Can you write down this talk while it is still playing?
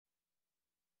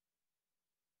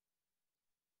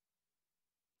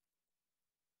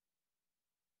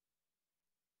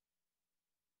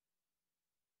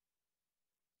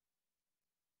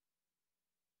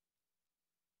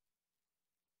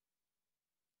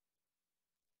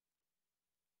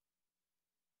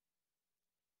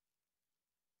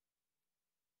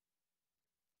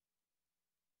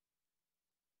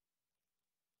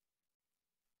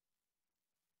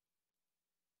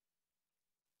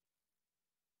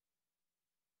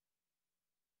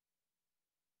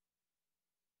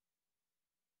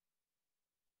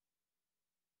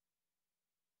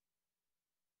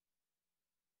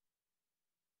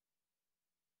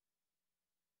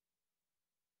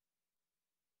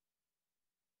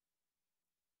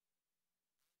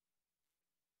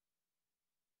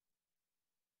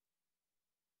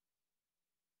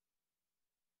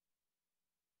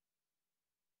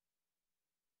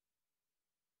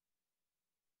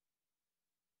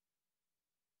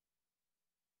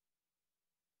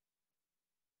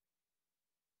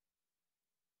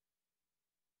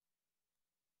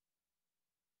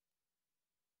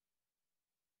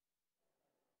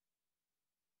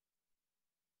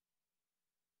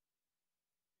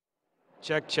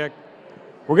Check, check.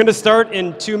 We're going to start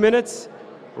in 2 minutes.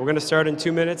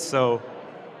 So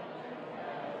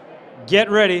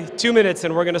get ready. 2 minutes,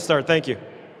 and we're going to start. Thank you.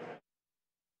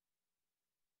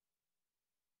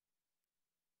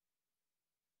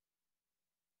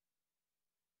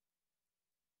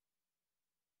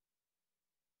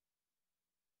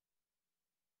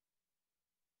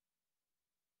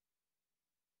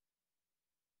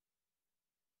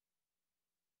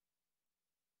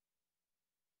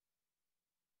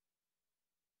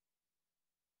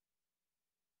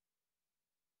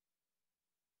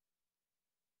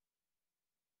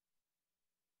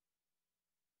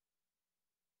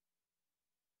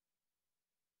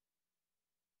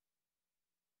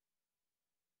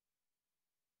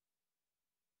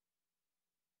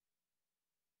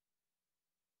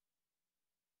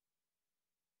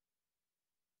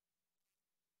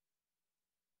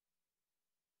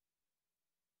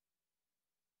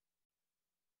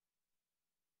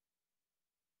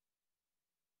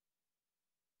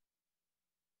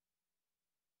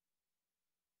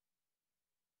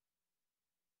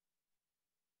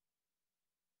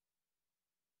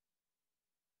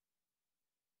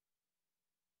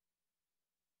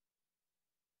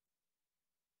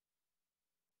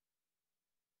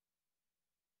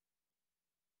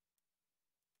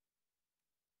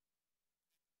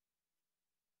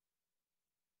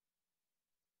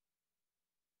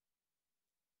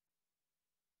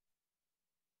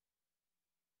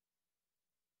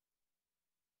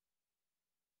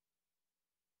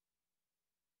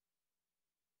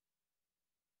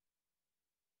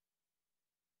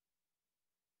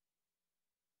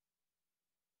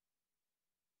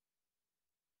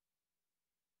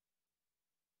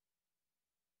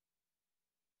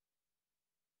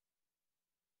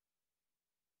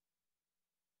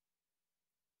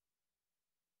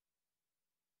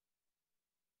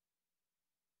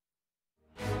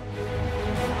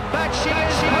 But she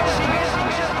is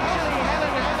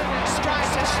stride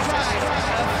to stride,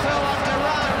 a full on the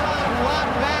run.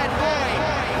 One bad boy,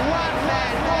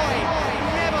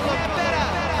 never looked better,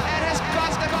 and has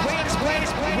got the Queen's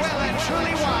place well and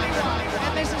truly won.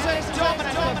 And this is a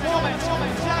dominant performance.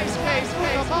 Nice pace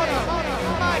with the motor,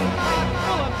 mighty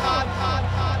full of heart.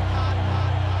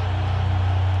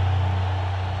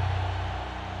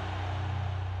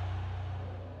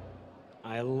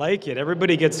 I like it.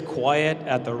 Everybody gets quiet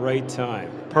at the right time.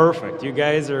 Perfect. You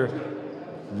guys are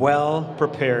well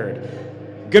prepared.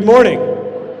 Good morning.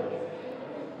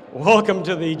 Welcome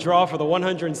to the draw for the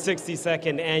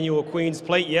 162nd Annual Queen's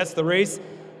Plate. Yes, the race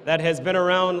that has been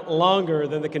around longer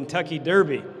than the Kentucky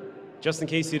Derby. Just in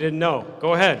case you didn't know.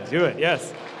 Go ahead, do it,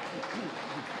 yes.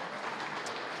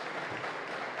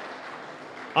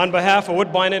 On behalf of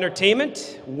Woodbine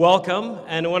Entertainment, welcome.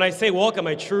 And when I say welcome,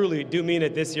 I truly do mean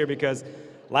it this year because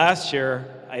last year,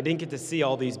 I didn't get to see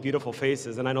all these beautiful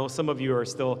faces, and I know some of you are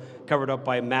still covered up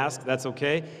by masks. That's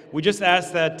okay. We just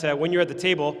ask that when you're at the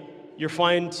table, you're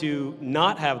fine to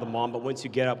not have them on, but once you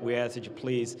get up, we ask that you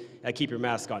please keep your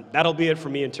mask on. That'll be it for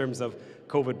me in terms of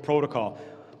COVID protocol.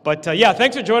 But yeah,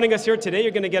 thanks for joining us here today.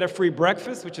 You're going to get a free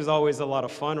breakfast, which is always a lot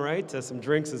of fun, right? Some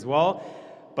drinks as well.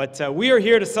 But we are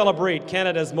here to celebrate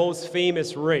Canada's most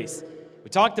famous race. We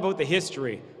talked about the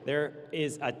history. There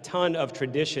is a ton of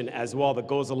tradition as well that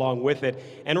goes along with it,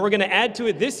 and we're going to add to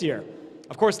it this year.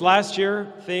 Of course, last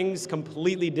year, things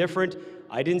completely different.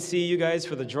 I didn't see you guys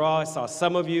for the draw. I saw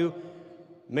some of you.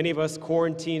 Many of us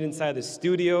quarantined inside the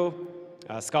studio.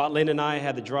 Scott Lynn and I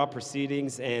had the draw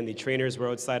proceedings, and the trainers were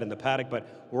outside in the paddock,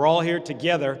 but we're all here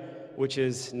together, which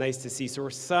is nice to see. So we're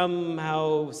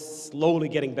somehow slowly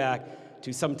getting back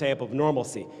to some type of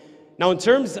normalcy. Now, in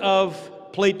terms of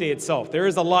Plate Day itself, there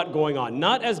is a lot going on.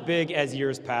 Not as big as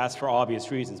years past for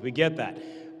obvious reasons. We get that.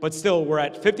 But still, we're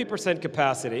at 50%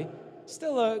 capacity.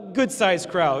 Still a good-sized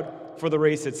crowd for the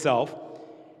race itself.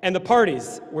 And the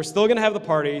parties, we're still going to have the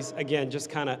parties, again, just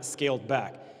kind of scaled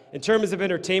back. In terms of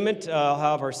entertainment, I'll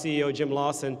have our CEO, Jim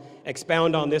Lawson,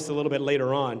 expound on this a little bit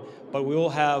later on. But we will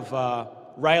have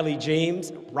Rylan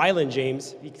James,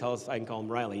 he tells us I can call him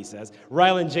Riley, he says.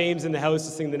 Rylan James in the house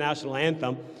to sing the national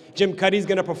anthem. Jim Cuddy's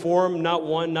going to perform not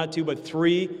one, not two, but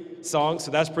 3 songs,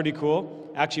 so that's pretty cool.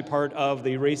 Actually part of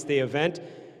the race day event.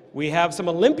 We have some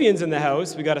Olympians in the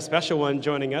house. We got a special one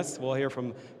joining us. We'll hear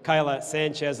from Kyla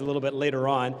Sanchez a little bit later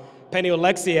on. Penny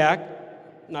Oleksiak,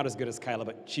 not as good as Kyla,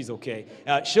 but she's okay.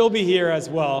 She'll be here as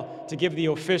well to give the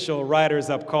official Riders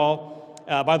Up call.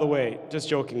 By the way, just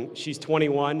joking, she's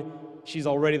 21. She's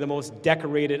already the most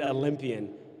decorated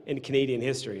Olympian in Canadian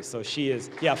history. So she is,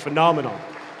 yeah, phenomenal.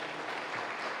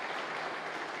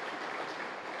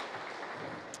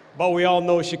 But we all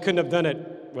know she couldn't have done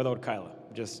it without Kyla.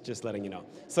 Just letting you know.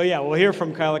 So yeah, we'll hear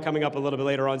from Kyla coming up a little bit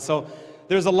later on. So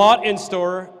there's a lot in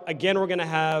store. Again, we're going to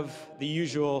have the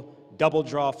usual double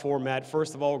draw format.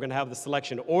 First of all, we're going to have the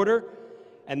selection order,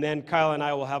 and then Kyla and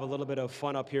I will have a little bit of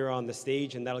fun up here on the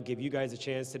stage, and that'll give you guys a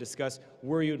chance to discuss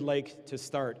where you'd like to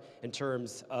start in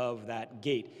terms of that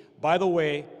gate. By the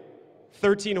way,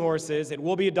 13 horses. It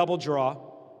will be a double draw,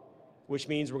 which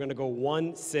means we're going to go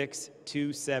 1, 6,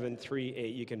 2, 7, 3,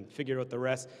 8. You can figure out the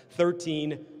rest.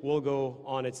 13 will go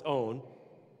on its own.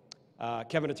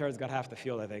 Kevin Attard's got half the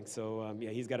field, I think. So,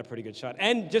 yeah, he's got a pretty good shot.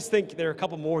 And just think there are a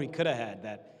couple more he could have had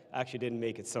that actually didn't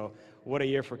make it. So what a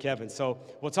year for Kevin. So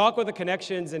we'll talk with the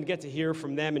connections and get to hear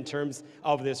from them in terms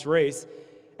of this race.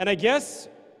 And I guess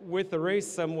with the race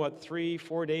somewhat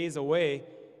 3-4 days away,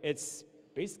 it's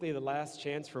basically the last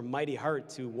chance for Mighty Heart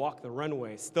to walk the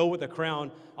runway, still with the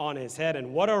crown on his head.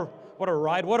 And what a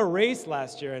ride, what a race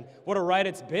last year, and what a ride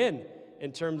it's been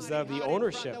in terms of the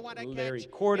ownership. Larry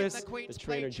Cordes, the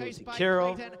trainer Josie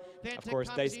Carroll, of course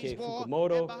Daisuke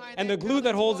Fukumoto, and the glue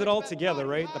that holds it all together,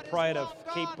 right? The pride of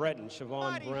Cape Breton,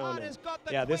 Siobhan Brown. And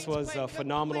yeah, this was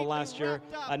phenomenal last year.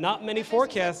 Not many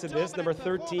forecasted this. Number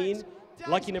 13,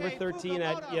 lucky number 13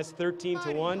 at, yes,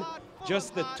 13-1.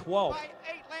 Just the 12th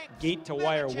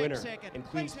gate-to-wire winner in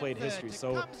Queen's Plate history.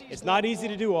 So it's not easy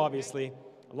to do, obviously.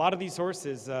 A lot of these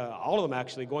horses, all of them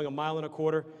actually, going 1.25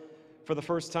 miles for the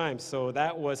first time. So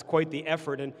that was quite the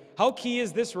effort. And how key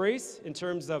is this race in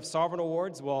terms of Sovereign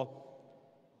Awards? Well,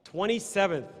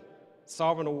 27th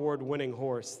Sovereign Award winning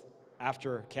horse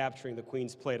after capturing the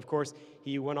Queen's Plate. Of course,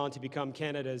 he went on to become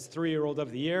Canada's 3-year-old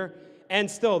of the year and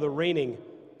still the reigning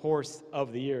horse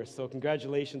of the year. So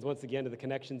congratulations once again to the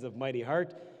connections of Mighty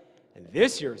Heart. And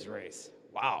this year's race,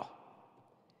 wow,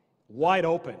 wide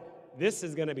open. This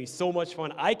is going to be so much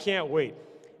fun. I can't wait.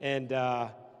 And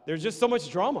there's just so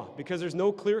much drama because there's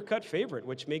no clear-cut favorite,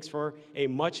 which makes for a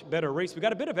much better race. We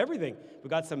got a bit of everything. We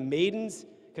got some maidens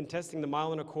contesting the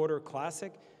 1.25 Mile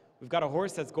Classic. We've got a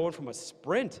horse that's going from a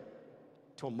sprint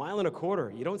to 1.25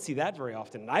 Mile. You don't see that very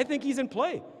often. And I think he's in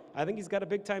play. I think he's got a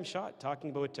big-time shot,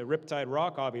 talking about Riptide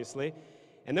Rock, obviously.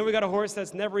 And then we got a horse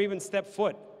that's never even stepped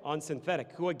foot on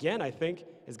synthetic, who, again, I think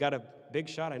has got a big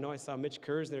shot. I know I saw Mitch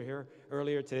Kersner here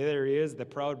earlier today. There he is, the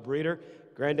proud breeder.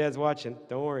 Granddad's watching.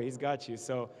 Don't worry, he's got you.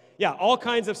 So, yeah, all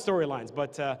kinds of storylines.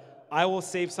 But I will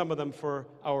save some of them for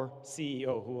our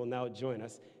CEO, who will now join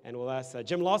us. And we'll ask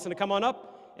Jim Lawson to come on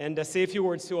up and say a few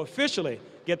words to officially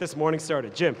get this morning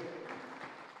started. Jim.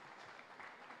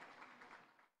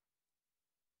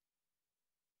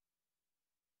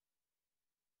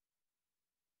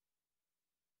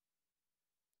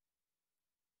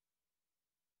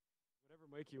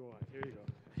 Whatever mic you want. Here you go.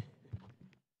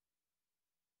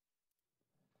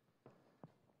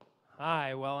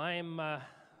 Hi. Well, I'm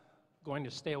going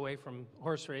to stay away from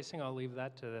horse racing. I'll leave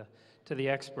that to the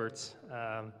experts.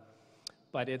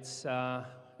 But it's a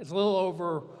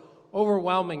little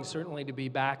overwhelming, certainly, to be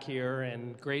back here,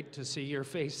 and great to see your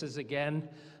faces again.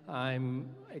 I'm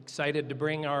excited to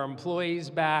bring our employees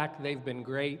back. They've been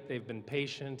great. They've been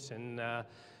patient. And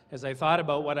as I thought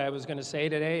about what I was going to say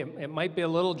today, it might be a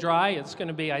little dry. It's going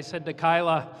to be, I said to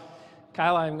Kyla,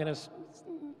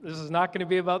 this is not going to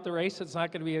be about the race. It's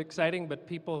not going to be exciting, but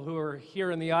people who are here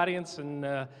in the audience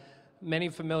and many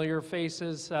familiar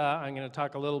faces, I'm going to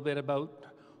talk a little bit about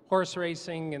horse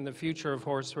racing and the future of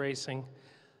horse racing,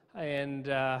 and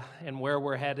where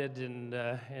we're headed,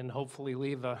 and hopefully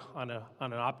leave on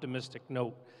an optimistic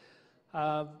note.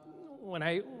 When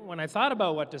I thought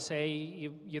about what to say,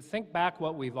 you think back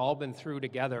what we've all been through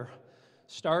together.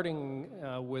 Starting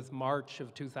with March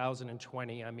of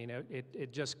 2020, I mean,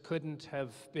 it just couldn't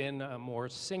have been a more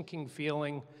sinking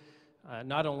feeling,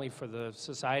 not only for the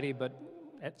society, but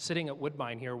sitting at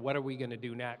Woodbine here, what are we going to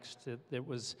do next? It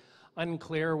was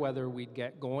unclear whether we'd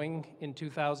get going in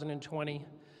 2020.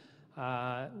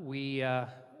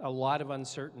 A lot of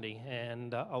uncertainty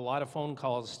and a lot of phone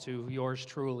calls to yours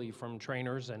truly from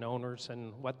trainers and owners,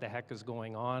 and what the heck is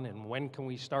going on, and when can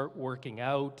we start working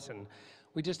out, and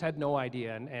we just had no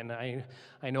idea. And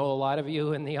I know a lot of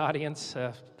you in the audience,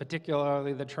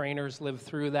 particularly the trainers, lived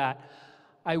through that.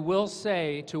 I will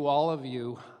say to all of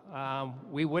you,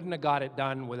 we wouldn't have got it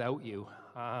done without you.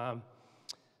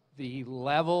 The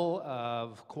level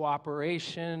of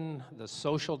cooperation, the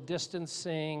social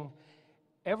distancing,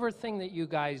 everything that you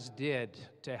guys did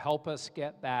to help us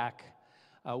get back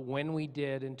when we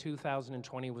did in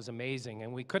 2020 was amazing.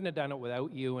 And we couldn't have done it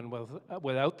without you and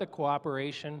without the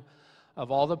cooperation of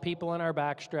all the people in our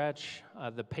backstretch,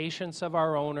 the patience of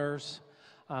our owners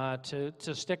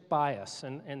to stick by us.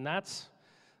 And that's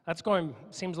going,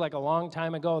 seems like a long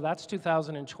time ago. That's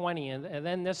 2020. And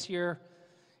then this year,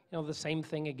 the same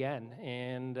thing again.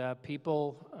 And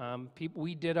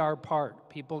we did our part.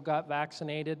 People got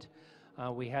vaccinated.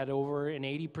 We had over an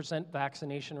 80%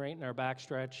 vaccination rate in our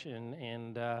backstretch,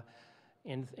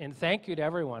 and thank you to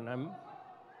everyone.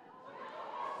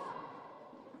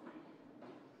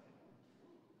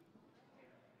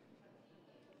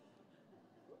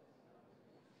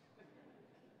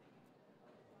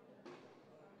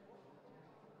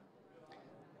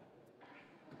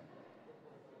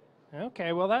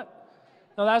 Okay, well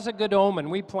that's a good omen.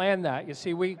 We planned that. You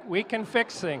see, we can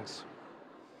fix things.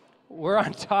 We're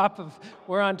on top of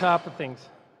things.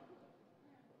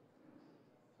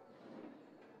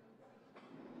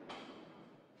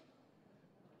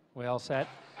 We all set?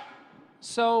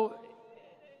 So,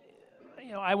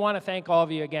 I want to thank all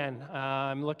of you again.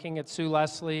 I'm looking at Sue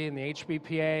Leslie and the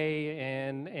HBPA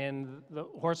and the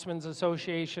Horsemen's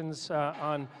Associations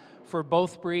for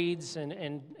both breeds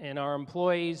and our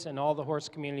employees and all the horse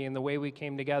community and the way we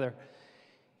came together.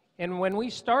 And when we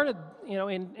started,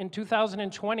 in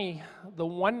 2020, the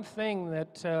one thing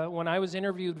that when I was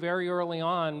interviewed very early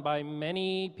on by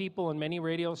many people and many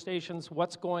radio stations,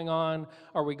 what's going on?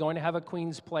 Are we going to have a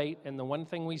Queen's Plate? And the one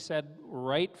thing we said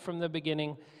right from the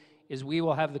beginning is we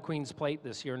will have the Queen's Plate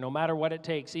this year, no matter what it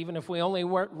takes. Even if we only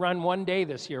run one day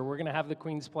this year, we're going to have the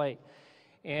Queen's Plate.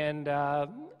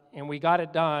 And we got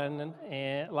it done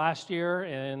last year,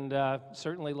 and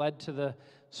certainly led to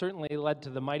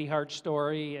the Mighty Heart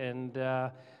story, and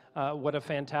what a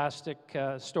fantastic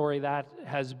story that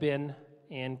has been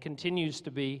and continues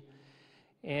to be.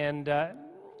 And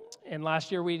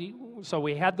last year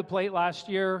we had the plate last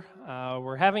year.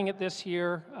 We're having it this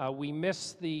year. We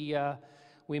missed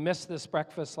this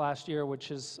breakfast last year,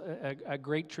 which is a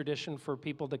great tradition for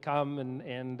people to come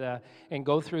and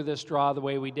go through this draw the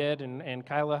way we did. And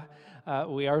Kyla,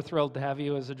 we are thrilled to have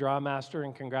you as a draw master,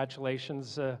 and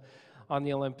congratulations on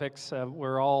the Olympics.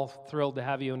 We're all thrilled to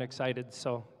have you and excited,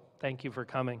 so thank you for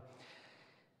coming.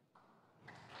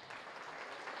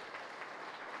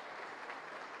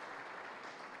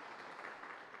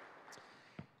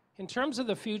 In terms of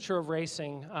the future of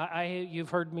racing, you've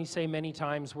heard me say many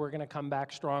times we're going to come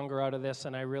back stronger out of this,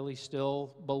 and I really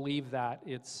still believe that.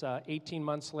 It's 18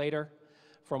 months later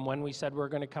from when we said we're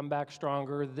going to come back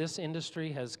stronger. This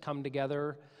industry has come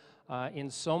together in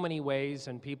so many ways,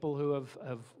 and people who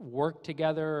have worked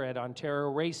together at Ontario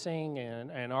Racing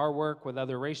and our work with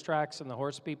other racetracks and the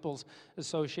Horse People's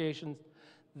Association,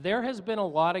 there has been a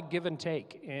lot of give and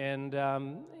take, and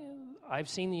I've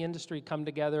seen the industry come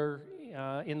together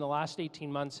in the last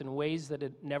 18 months in ways that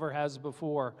it never has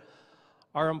before.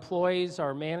 Our employees,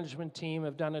 our management team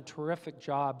have done a terrific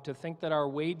job. To think that our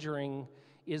wagering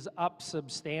is up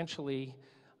substantially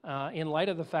in light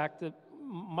of the fact that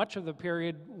much of the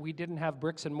period we didn't have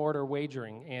bricks and mortar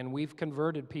wagering, and we've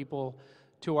converted people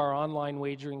to our online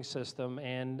wagering system,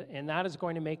 and that is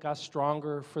going to make us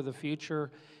stronger for the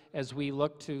future as we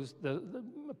look to the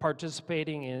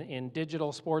participating in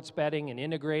digital sports betting and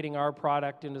integrating our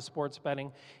product into sports betting,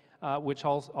 which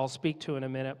I'll speak to in a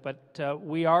minute. But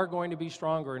we are going to be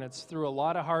stronger, and it's through a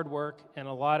lot of hard work and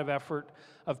a lot of effort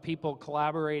of people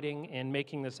collaborating and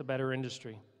making this a better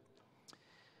industry.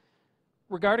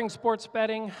 Regarding sports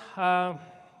betting,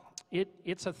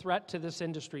 it's a threat to this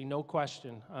industry, no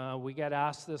question. We get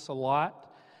asked this a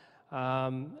lot.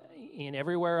 In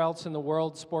everywhere else in the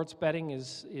world, sports betting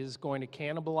is going to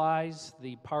cannibalize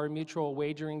the pari-mutuel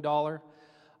wagering dollar.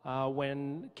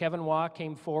 When Kevin Waugh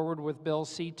came forward with Bill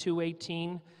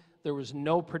C-218, there was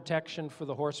no protection for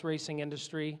the horse racing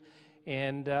industry,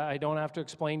 and I don't have to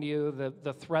explain to you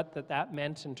the threat that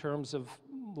meant in terms of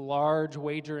large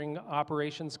wagering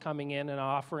operations coming in and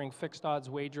offering fixed odds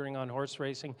wagering on horse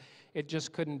racing. It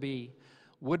just couldn't be.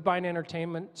 Woodbine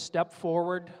Entertainment stepped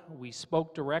forward. We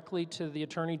spoke directly to the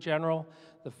Attorney General.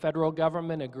 The federal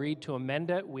government agreed to amend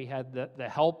it. We had the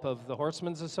help of the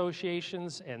Horsemen's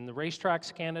Associations and the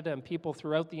Racetracks Canada, and people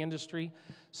throughout the industry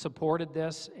supported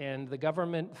this, and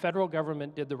the federal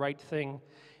government did the right thing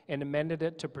and amended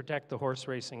it to protect the horse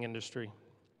racing industry.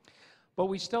 But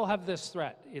we still have this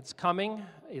threat. It's coming.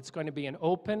 It's going to be an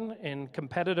open and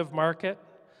competitive market.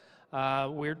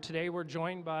 Today we're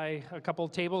joined by a couple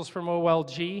of tables from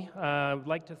OLG. I'd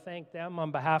like to thank them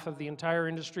on behalf of the entire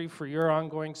industry for your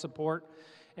ongoing support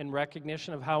and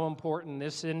recognition of how important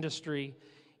this industry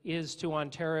is to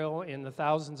Ontario and the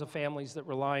thousands of families that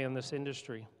rely on this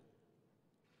industry.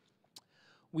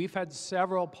 We've had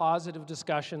several positive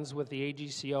discussions with the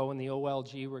AGCO and the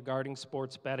OLG regarding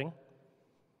sports betting,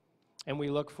 and we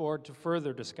look forward to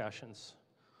further discussions.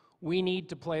 We need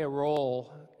to play a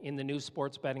role in the new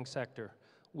sports betting sector.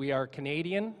 We are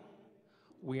Canadian,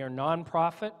 we are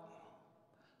nonprofit,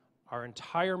 Our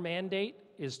entire mandate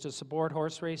is to support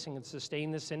horse racing and sustain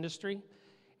this industry,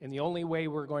 and the only way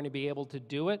we're going to be able to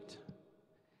do it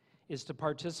is to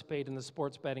participate in the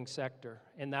sports betting sector,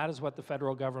 and that is what the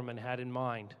federal government had in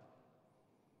mind.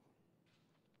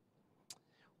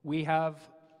 We have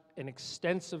an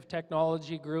extensive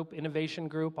technology group, innovation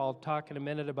group. I'll talk in a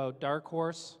minute about Dark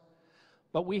Horse,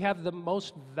 but we have the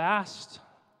most vast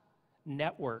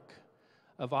network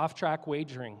of off-track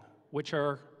wagering, which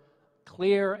are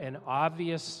clear and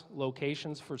obvious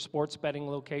locations for sports betting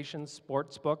locations,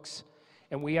 sports books,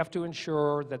 and we have to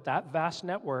ensure that that vast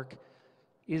network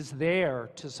is there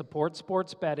to support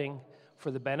sports betting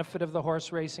for the benefit of the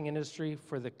horse racing industry,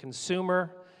 for the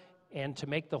consumer, and to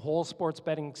make the whole sports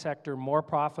betting sector more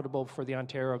profitable for the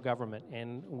Ontario government.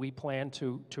 And we plan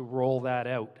to roll that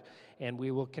out. And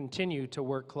we will continue to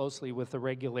work closely with the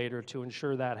regulator to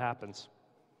ensure that happens.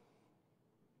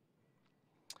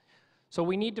 So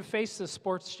we need to face the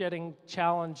sports betting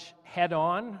challenge head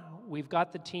on. We've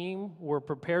got the team, we're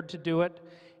prepared to do it,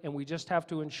 and we just have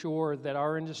to ensure that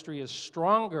our industry is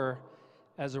stronger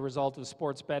as a result of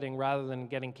sports betting rather than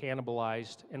getting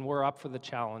cannibalized, and we're up for the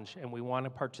challenge, and we want to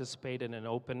participate in an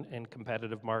open and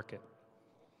competitive market.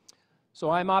 So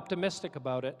I'm optimistic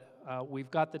about it.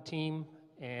 We've got the team,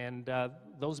 and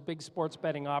those big sports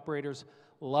betting operators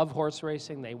love horse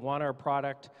racing, they want our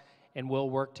product, and we'll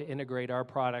work to integrate our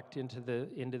product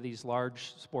into these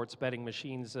large sports betting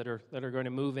machines that are going to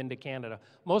move into Canada.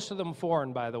 Most of them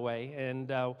foreign, by the way,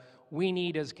 and we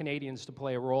need as Canadians to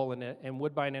play a role in it, and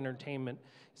Woodbine Entertainment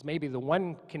is maybe the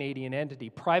one Canadian entity,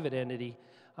 private entity,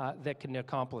 that can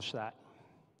accomplish that.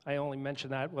 I only mention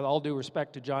that with all due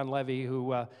respect to John Levy,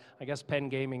 who I guess Penn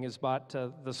Gaming has bought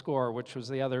The Score, which was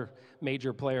the other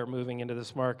major player moving into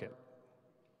this market.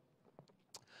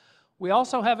 We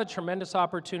also have a tremendous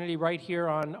opportunity right here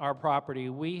on our property.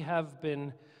 We have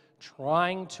been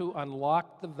trying to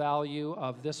unlock the value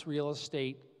of this real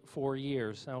estate for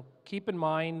years. Now, keep in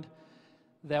mind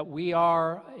that we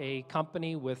are a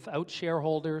company without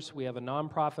shareholders. We have a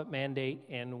nonprofit mandate,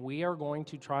 and we are going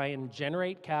to try and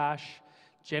generate cash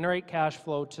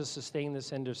flow to sustain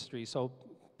this industry. So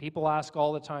people ask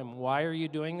all the time, why are you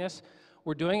doing this?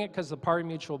 We're doing it because the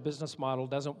pari-mutuel business model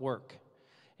doesn't work.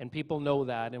 And people know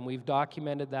that, and we've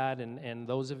documented that, and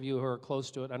those of you who are close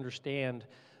to it understand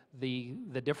the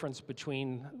difference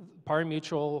between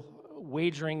pari-mutuel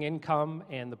wagering income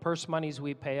and the purse monies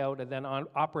we pay out, and then on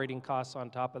operating costs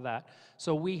on top of that.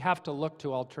 So we have to look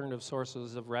to alternative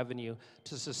sources of revenue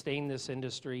to sustain this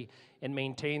industry and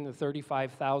maintain the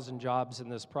 35,000 jobs in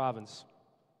this province.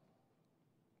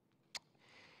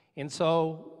 And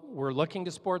so we're looking to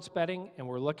sports betting, and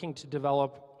we're looking to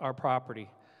develop our property.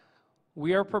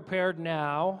 We are prepared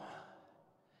now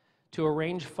to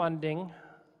arrange funding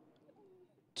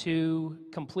to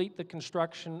complete the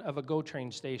construction of a GO train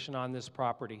station on this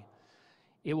property.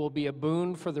 It will be a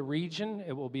boon for the region,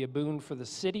 it will be a boon for the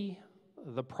city,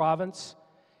 the province,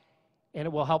 and it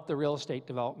will help the real estate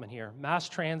development here. Mass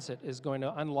transit is going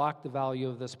to unlock the value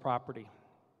of this property.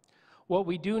 What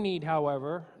we do need,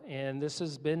 however, and this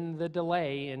has been the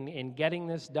delay in getting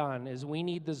this done, is we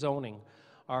need the zoning.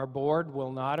 Our board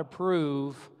will not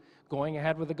approve going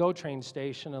ahead with the GO train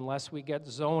station unless we get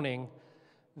zoning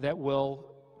that will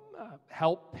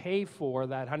help pay for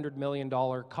that $100 million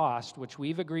cost, which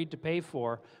we've agreed to pay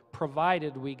for,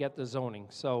 provided we get the zoning.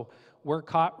 So we're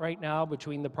caught right now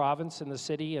between the province and the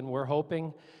city, and we're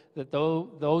hoping that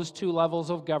those two levels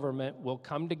of government will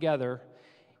come together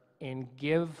and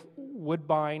give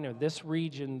Woodbine, or this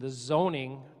region, the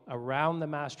zoning around the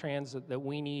mass transit that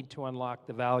we need to unlock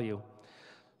the value.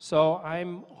 So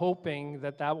I'm hoping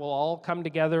that that will all come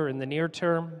together in the near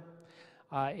term.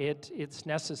 It's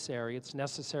necessary. It's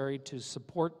necessary to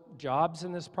support jobs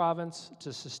in this province,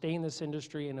 to sustain this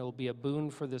industry, and it will be a boon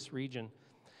for this region.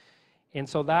 And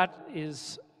so that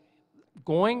is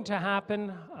going to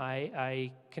happen.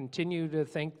 I continue to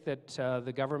think that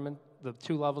the government, the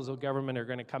two levels of government, are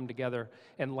going to come together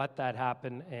and let that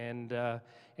happen and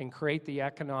create the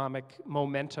economic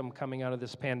momentum coming out of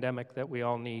this pandemic that we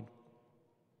all need.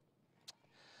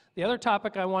 The other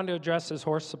topic I want to address is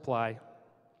horse supply.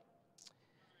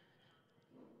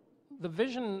 The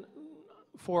vision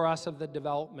for us of the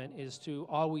development is to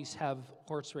always have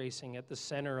horse racing at the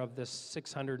center of this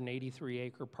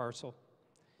 683-acre parcel.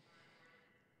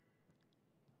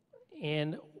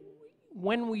 And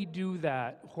when we do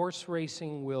that, horse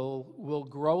racing will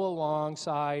grow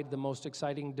alongside the most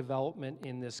exciting development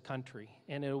in this country,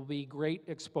 and it will be great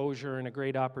exposure and a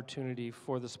great opportunity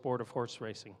for the sport of horse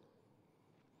racing.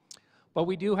 But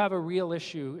we do have a real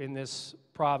issue in this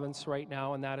province right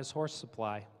now, and that is horse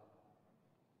supply.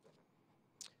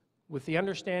 With the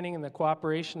understanding and the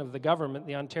cooperation of the government,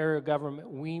 the Ontario government,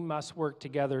 we must work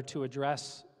together to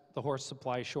address the horse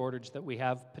supply shortage that we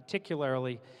have,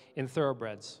 particularly in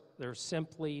thoroughbreds. There's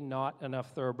simply not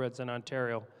enough thoroughbreds in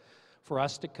Ontario for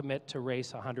us to commit to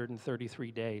race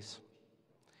 133 days.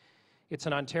 It's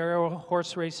an Ontario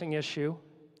horse racing issue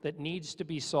that needs to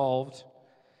be solved,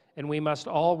 and we must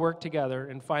all work together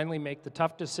and finally make the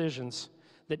tough decisions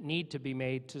that need to be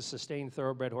made to sustain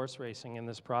thoroughbred horse racing in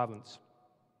this province.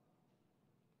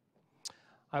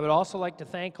 I would also like to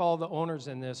thank all the owners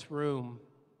in this room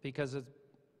because of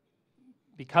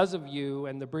you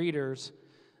and the breeders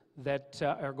that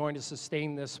are going to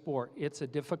sustain this sport. It's a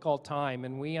difficult time,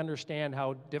 and we understand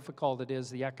how difficult it is,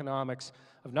 the economics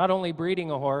of not only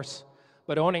breeding a horse,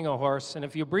 but owning a horse. And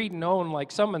if you breed and own like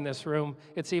some in this room,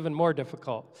 it's even more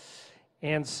difficult.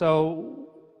 And so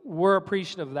we're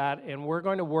appreciative of that, and we're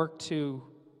going to work to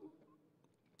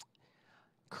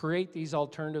create these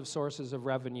alternative sources of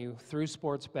revenue through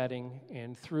sports betting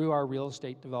and through our real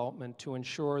estate development to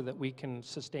ensure that we can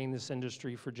sustain this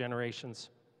industry for generations.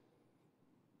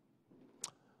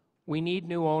 We need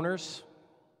new owners.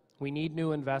 We need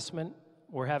new investment.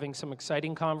 We're having some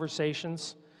exciting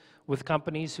conversations with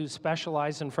companies who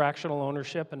specialize in fractional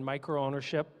ownership and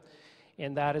micro-ownership,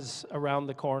 and that is around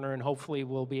the corner, and hopefully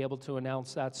we'll be able to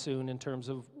announce that soon in terms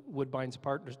of Woodbine's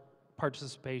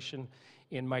participation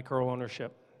in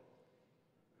micro-ownership.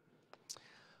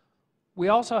 We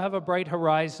also have a bright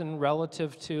horizon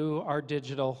relative to our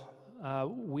digital.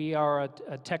 We are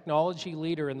a technology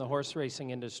leader in the horse racing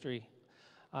industry.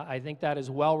 I think that is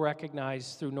well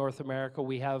recognized through North America.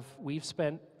 We've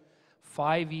spent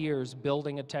 5 years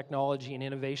building a technology and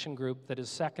innovation group that is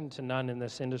second to none in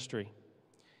this industry.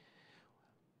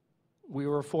 We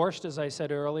were forced, as I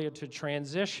said earlier, to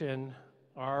transition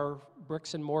our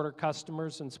bricks and mortar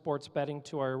customers in sports betting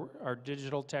to our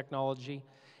digital technology,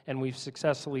 and we've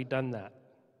successfully done that.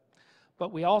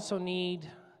 But we also need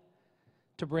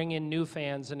to bring in new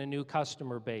fans and a new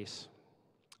customer base.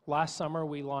 Last summer,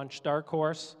 we launched Dark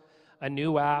Horse, a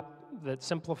new app that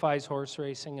simplifies horse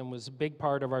racing and was a big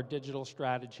part of our digital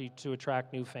strategy to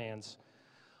attract new fans.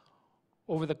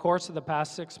 Over the course of the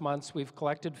past 6 months, we've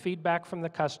collected feedback from the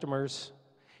customers,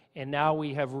 and now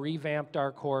we have revamped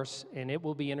Dark Horse, and it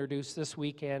will be introduced this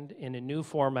weekend in a new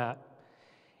format.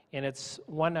 And it's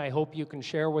one I hope you can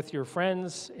share with your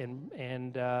friends,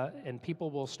 and people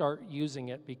will start using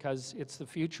it because it's the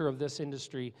future of this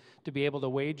industry to be able to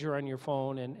wager on your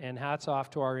phone, and hats off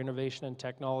to our innovation and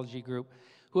technology group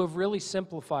who have really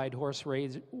simplified horse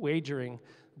wagering.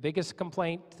 Biggest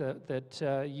complaint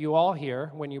that you all hear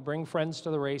when you bring friends to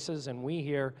the races, and we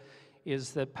hear,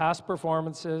 is that past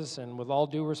performances, and with all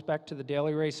due respect to the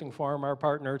Daily Racing Forum, our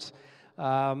partners,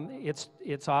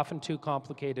 it's often too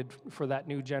complicated for that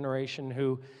new generation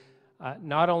who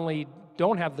not only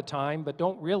don't have the time, but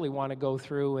don't really want to go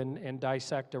through and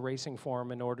dissect a racing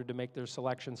form in order to make their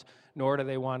selections, nor do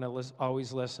they want to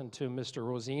always listen to Mr.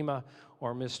 Rosima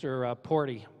or Mr.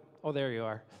 Porty. Oh, there you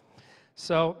are.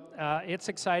 So it's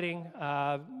exciting.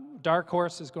 Dark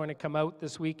Horse is going to come out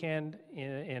this weekend,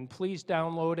 and please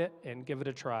download it and give it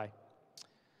a try.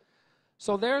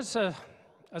 So there's a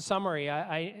summary.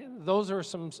 Those are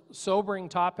some sobering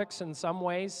topics in some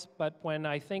ways, but when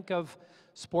I think of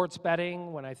sports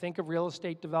betting, when I think of real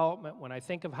estate development, when I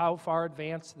think of how far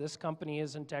advanced this company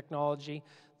is in technology,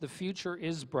 the future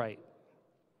is bright.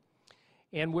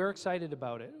 And we're excited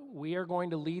about it. We are going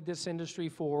to lead this industry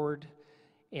forward,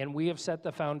 and we have set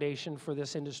the foundation for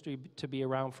this industry to be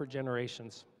around for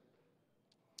generations.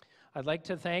 I'd like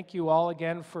to thank you all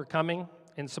again for coming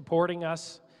and supporting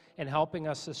us and helping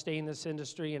us sustain this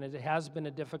industry, and it has been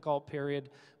a difficult period,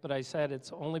 but I said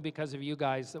it's only because of you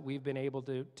guys that we've been able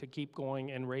to keep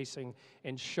going and racing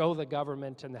and show the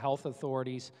government and the health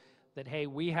authorities that, hey,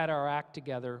 we had our act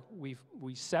together, we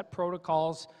set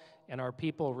protocols, and our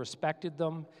people respected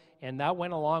them, and that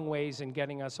went a long ways in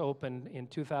getting us open in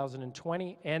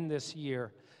 2020 and this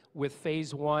year with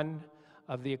phase 1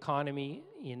 of the economy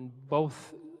in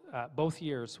both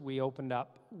years. We opened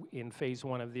up in phase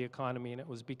 1 of the economy, and it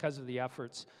was because of the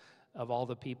efforts of all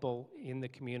the people in the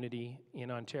community in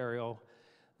Ontario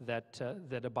that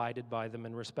abided by them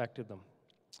and respected them.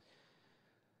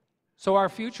 So our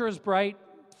future is bright.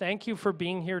 Thank you for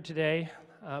being here today.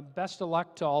 Best of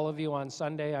luck to all of you on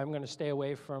Sunday. I'm going to stay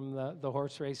away from the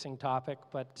horse racing topic,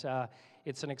 but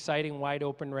it's an exciting,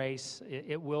 wide-open race.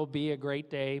 It will be a great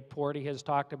day. Porty has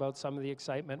talked about some of the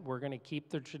excitement. We're going to keep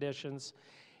the traditions.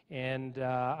 And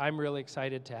I'm really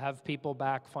excited to have people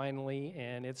back finally,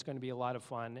 and it's going to be a lot of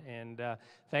fun. And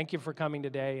thank you for coming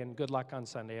today, and good luck on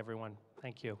Sunday, everyone.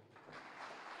 Thank you.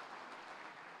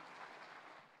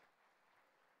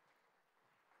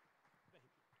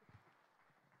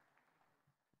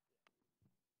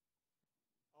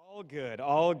 All good,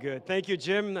 all good. Thank you,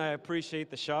 Jim. I appreciate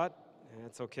the shot.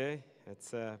 That's okay.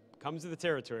 It's comes to the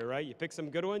territory, right? You pick some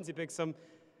good ones, you pick some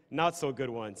not so good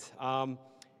ones.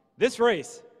 This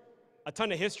race, a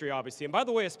ton of history, obviously. And by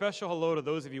the way, a special hello to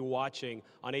those of you watching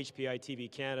on HPI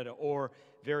TV Canada or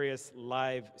various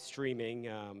live streaming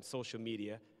social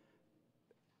media.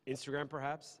 Instagram,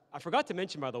 perhaps. I forgot to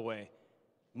mention, by the way,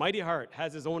 Mighty Hart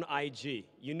has his own IG.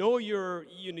 You know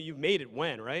you've made it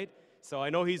when, right? So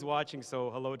I know he's watching, so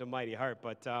hello to Mighty Hart.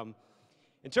 But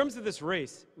in terms of this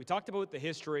race, we talked about the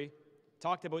history,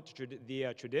 talked about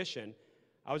the tradition.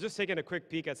 I was just taking a quick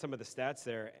peek at some of the stats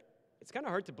there. It's kind of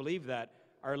hard to believe that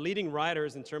our leading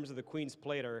riders in terms of the Queen's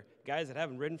Plate are guys that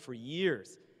haven't ridden for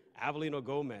years. Avelino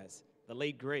Gomez, the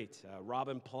late great,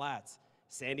 Robin Platts,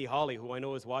 Sandy Hawley, who I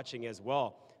know is watching as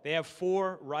well. They have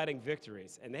 4 riding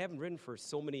victories, and they haven't ridden for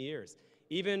so many years.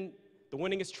 Even the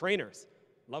winningest trainers.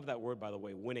 Love that word, by the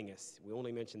way, winningest. We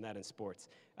only mention that in sports.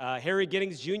 Harry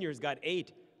Giddings Jr. has got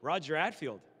 8. Roger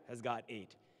Atfield has got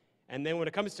 8. And then when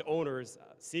it comes to owners,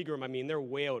 Seagram, I mean, they're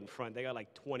way out in front. They got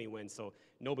like 20 wins, so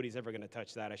nobody's ever going to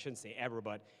touch that. I shouldn't say ever,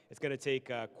 but it's going to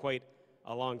take quite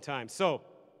a long time. So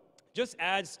just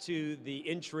adds to the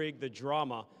intrigue, the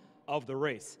drama of the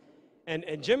race.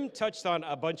 And Jim touched on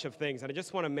a bunch of things, and I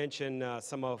just want to mention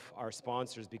some of our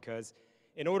sponsors, because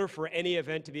in order for any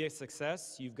event to be a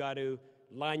success, you've got to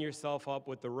line yourself up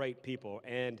with the right people.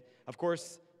 And, of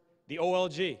course, the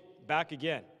OLG, back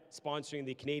again, sponsoring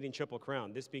the Canadian Triple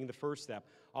Crown, this being the first step.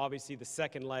 Obviously, the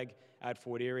second leg at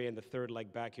Fort Erie and the third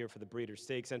leg back here for the Breeders'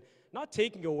 Stakes. And not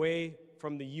taking away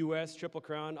from the U.S. Triple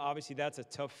Crown, obviously that's a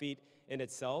tough feat in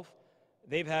itself.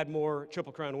 They've had more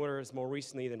Triple Crown winners more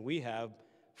recently than we have.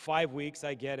 5 weeks,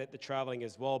 I get it, the traveling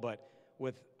as well, but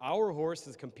with our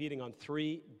horses competing on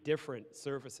 3 different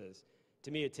surfaces,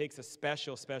 to me it takes a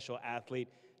special, special athlete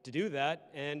to do that,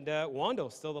 and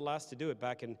Wando's still the last to do it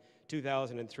back in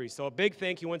 2003. So a big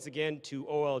thank you once again to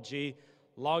OLG,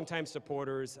 longtime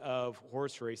supporters of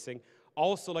horse racing.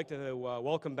 Also like to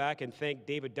welcome back and thank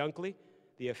David Dunkley,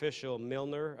 the official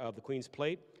Milner of the Queen's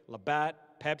Plate,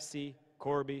 Labatt, Pepsi,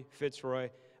 Corby, Fitzroy,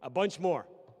 a bunch more.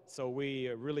 So we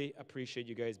really appreciate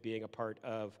you guys being a part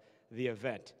of the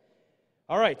event.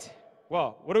 All right,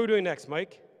 well, what are we doing next,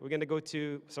 Mike? We're going to go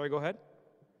to, sorry, go ahead.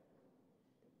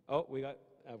 Oh, we got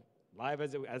live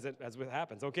as it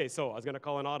happens. Okay, so I was going to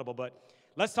call an audible, but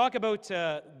let's talk about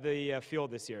the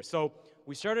field this year. So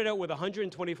we started out with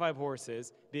 125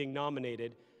 horses being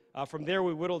nominated. From there,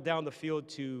 we whittled down the field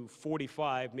to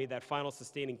 45, made that final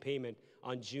sustaining payment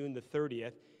on June the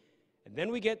 30th. And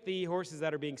then we get the horses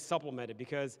that are being supplemented,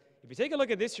 because if you take a look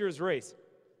at this year's race,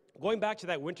 going back to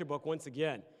that winter book once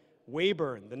again,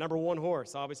 Weyburn, the #1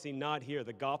 horse, obviously not here.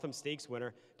 The Gotham Stakes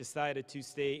winner decided to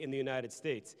stay in the United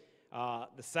States.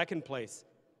 The second place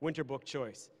winter book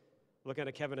choice, looking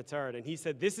at Kevin Attard, and he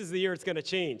said this is the year it's going to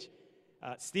change.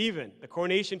 Stephen, the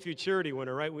Coronation Futurity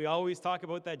winner, right? We always talk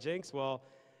about that jinx. Well,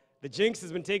 the jinx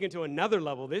has been taken to another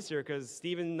level this year, because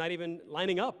Stephen not even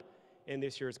lining up in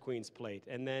this year's Queen's Plate.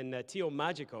 And then Tio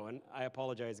Magico, and I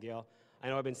apologize, Gail. I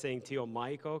know I've been saying Tio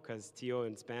Maico, because Tio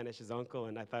in Spanish is uncle,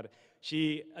 and I thought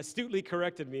she astutely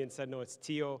corrected me and said, no, it's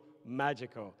Tio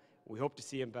Magico. We hope to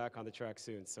see him back on the track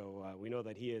soon, so we know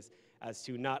that he is, as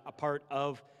to not a part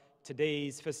of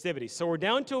today's festivities. So we're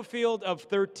down to a field of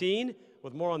 13.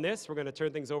 With more on this, we're going to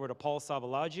turn things over to Paul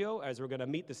Savalaggio as we're going to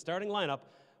meet the starting lineup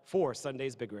for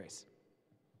Sunday's big race.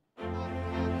 Mighty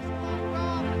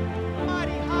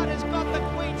Hart has got the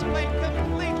Queen's Plate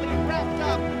completely wrapped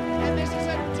up, and this is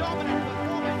a dominant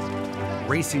performance.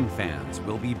 Racing fans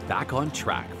will be back on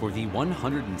track for the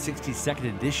 162nd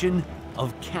edition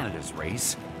of Canada's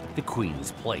race, the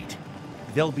Queen's Plate.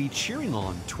 They'll be cheering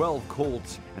on 12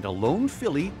 colts and a lone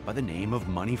filly by the name of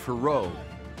Money for Roe.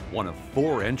 One of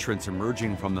 4 entrants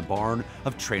emerging from the barn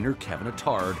of trainer Kevin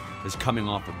Attard is coming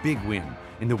off a big win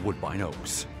in the Woodbine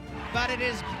Oaks. But it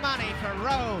is Money for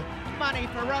Roe. Money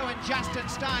for Roe and Justin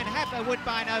Stein have the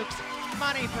Woodbine Oaks.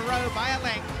 Money for Roe by a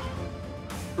length.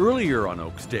 Earlier on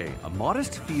Oaks Day, a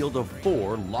modest field of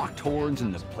 4 locked horns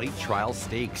in the Plate Trial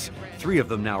Stakes. 3 of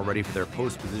them now ready for their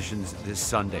post positions this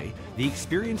Sunday. The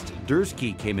experienced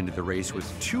Dursky came into the race with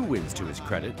 2 wins to his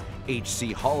credit.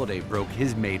 HC Holiday broke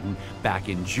his maiden back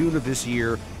in June of this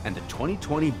year, and the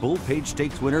 2020 Bull Page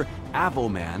Stakes winner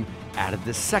Avoman added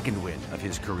the 2nd win of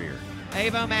his career.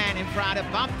 Avoman in front, a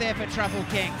bump there for Truffle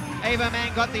King.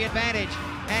 Avoman got the advantage,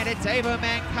 and it's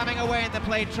Avoman coming away in the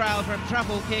Plate Trial from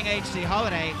Truffle King HC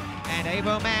Holiday. And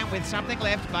Avoman with something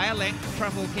left by a length,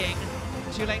 Truffle King.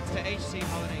 2 lengths to HC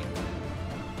Holiday.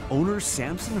 Owners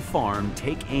Samson Farm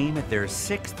take aim at their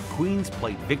 6th Queen's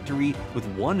Plate victory with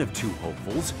one of 2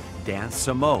 hopefuls. Dan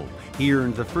Samo. He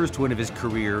earned the first win of his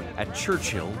career at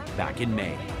Churchill back in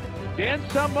May. Dan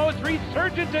Samo's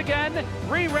resurgent again,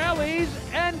 re-rallies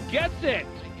and gets it.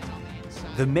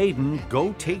 The maiden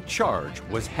Go Take Charge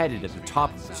was headed at the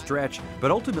top of the stretch,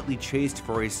 but ultimately chased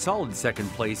for a solid second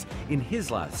place in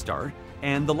his last start.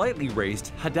 And the lightly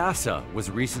raced Hadassah was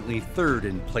recently third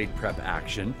in plate prep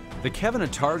action. The Kevin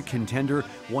Attard contender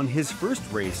won his first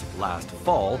race last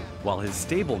fall, while his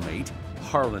stablemate,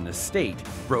 Harlan Estate,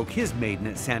 broke his maiden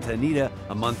at Santa Anita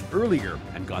a month earlier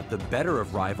and got the better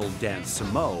of rival Dan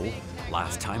Samo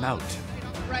last time out.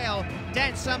 Rail,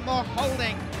 Dan Samo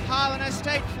holding, Harlan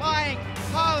Estate flying,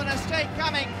 Harlan Estate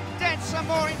coming, Dan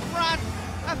Samo in front,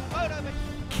 a photo of it.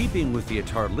 Keeping with the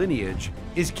Attard lineage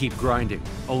is Keep Grinding,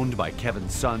 owned by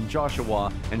Kevin's son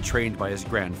Joshua and trained by his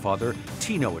grandfather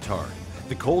Tino Attard.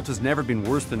 The colt has never been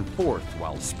worse than fourth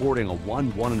while sporting a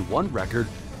 1-1-1 record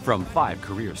from 5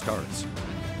 career starts.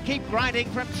 Keep Grinding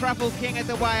from Truffle King at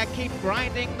the wire, Keep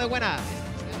Grinding the winner.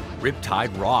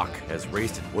 Riptide Rock has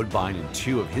raced at Woodbine in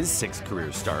 2 of his 6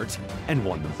 career starts and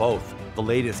won them both. The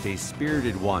latest a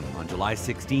spirited one on July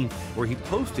 16th, where he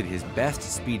posted his best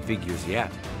speed figures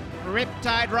yet.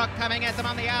 Riptide Rock coming at them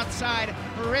on the outside.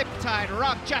 Riptide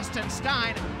Rock, Justin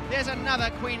Stein. There's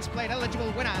another Queen's Plate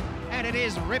eligible winner, and it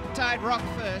is Riptide Rock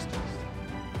first.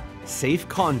 Safe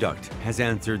Conduct has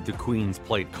answered the Queen's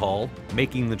Plate call,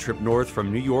 making the trip north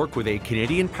from New York with a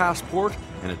Canadian passport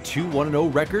and a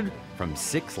 2-1-0 record from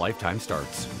 6 lifetime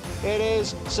starts. It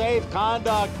is Safe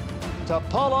Conduct to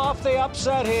pull off the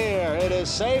upset here. It is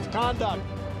Safe Conduct.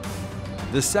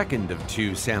 The second of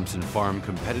 2 Samson Farm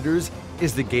competitors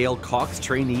is the Gail Cox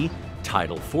trainee,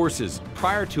 Tidal Forces.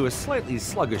 Prior to a slightly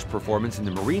sluggish performance in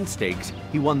the Marine Stakes,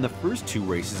 he won the first 2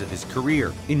 races of his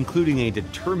career, including a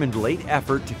determined late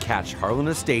effort to catch Harlan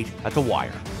Estate at the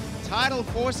wire. Tidal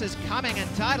Forces coming, and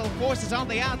Tidal Forces on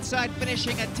the outside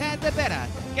finishing a tad the better.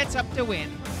 Gets up to win.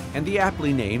 And the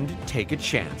aptly named Take a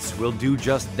Chance will do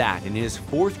just that in his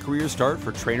 4th career start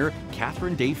for trainer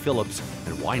Catherine Day Phillips.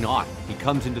 And why not? He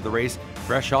comes into the race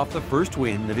fresh off the first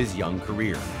win of his young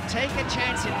career. Take a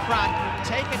Chance in front.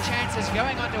 Take a Chance is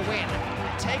going on to win.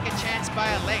 Take a Chance by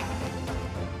a length.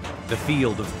 The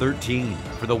field of 13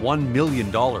 for the $1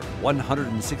 million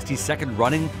 162nd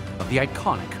running of the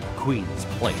iconic Queen's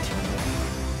Plate.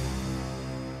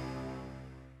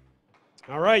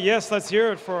 All right, yes, let's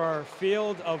hear it for our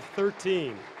field of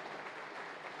 13.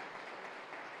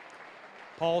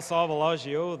 Paul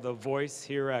Salvalaggio, the voice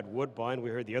here at Woodbine. We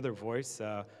heard the other voice,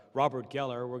 Robert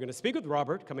Geller. We're going to speak with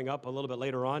Robert coming up a little bit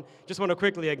later on. Just want to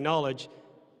quickly acknowledge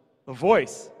the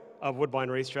voice of Woodbine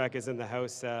Racetrack is in the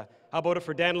house. How about it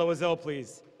for Dan Loisel,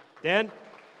 please? Dan?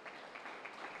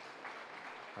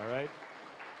 All right.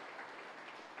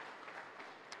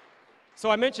 So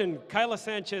I mentioned Kyla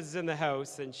Sanchez is in the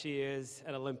house, and she is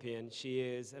an Olympian. She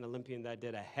is an Olympian that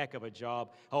did a heck of a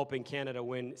job helping Canada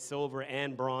win silver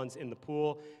and bronze in the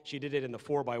pool. She did it in the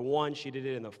 4x1. She did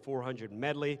it in the 400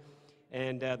 medley.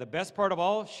 And the best part of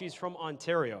all, she's from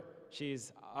Ontario.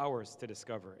 She's ours to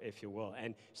discover, if you will,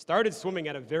 and started swimming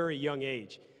at a very young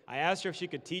age. I asked her if she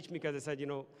could teach me because I said, you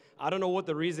know, I don't know what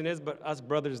the reason is, but us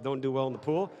brothers don't do well in the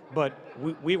pool. But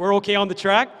we're okay on the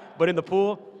track, but in the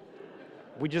pool,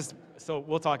 so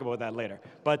we'll talk about that later.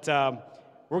 But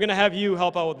we're going to have you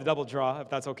help out with the double draw, if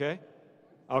that's okay.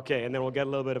 Okay, and then we'll get a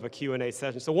little bit of a Q&A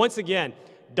session. So once again,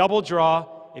 double draw.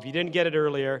 If you didn't get it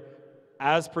earlier,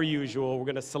 as per usual, we're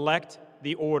going to select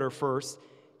the order first.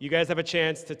 You guys have a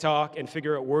chance to talk and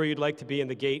figure out where you'd like to be in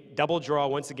the gate. Double draw,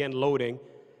 once again, loading.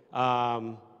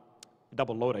 Double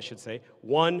load, I should say.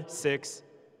 1, 6,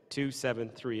 2, 7,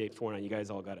 3, 8, 4, 9. You guys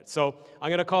all got it. So I'm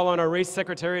going to call on our race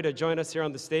secretary to join us here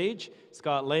on the stage,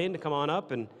 Scott Lane, to come on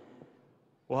up, and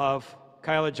we'll have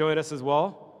Kyla join us as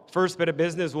well. First bit of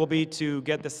business will be to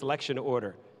get the selection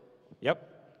order. Yep.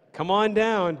 Come on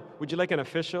down. Would you like an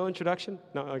official introduction?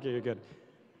 No? Okay, you're good.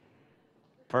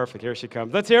 Perfect. Here she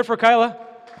comes. Let's hear it for Kyla.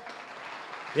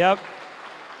 Yep.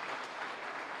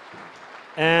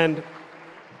 And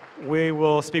we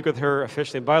will speak with her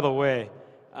officially. By the way,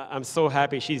 I'm so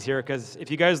happy she's here because if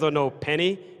you guys don't know,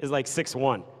 Penny is like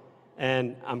 6'1",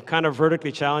 and I'm kind of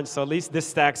vertically challenged, so at least this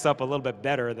stacks up a little bit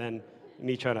better than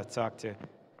me trying to talk to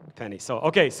Penny. So,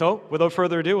 okay, so without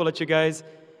further ado, we'll let you guys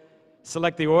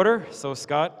select the order. So,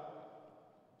 Scott,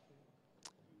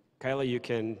 Kyla, you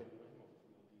can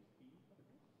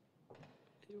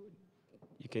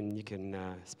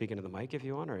speak into the mic if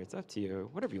you want, or it's up to you,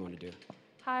 whatever you want to do.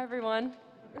 Hi, everyone.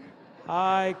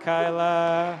 Hi,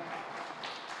 Kyla.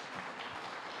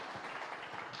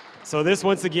 So this,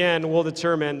 once again, will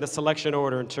determine the selection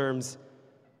order in terms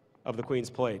of the Queen's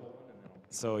Plate.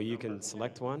 So you can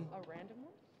select one. A random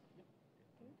one?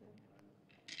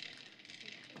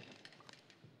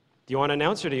 Do you want to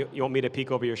announce, or do you want me to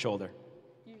peek over your shoulder?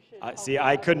 See,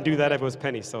 I couldn't do that if it was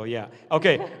Penny, so yeah.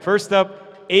 Okay, first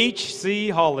up, HC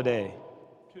Holiday.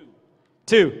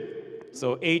 Two.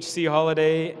 So HC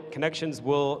Holiday Connections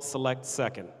will select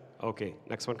second. Okay,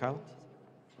 next one, Kyle.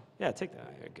 Yeah, take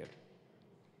that. Yeah, good.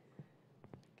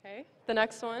 Okay, the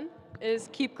next one is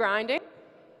Keep Grinding.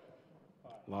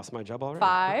 Lost my job already.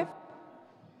 5.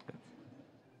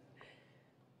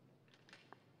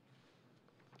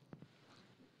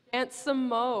 Dance Some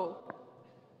Mo.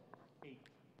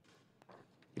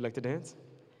 You like to dance?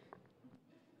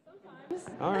 Sometimes.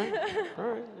 All right, all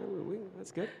right,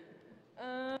 that's good.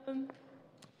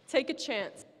 Take a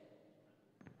Chance.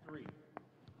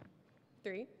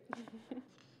 3.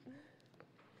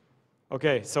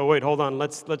 Okay, so wait, hold on.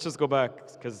 Let's just go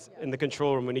back, because in the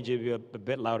control room we need you to be a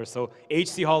bit louder. So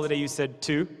HC Holiday, you said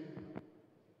 2.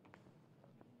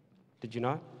 Did you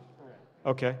not?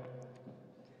 Okay.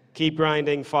 Keep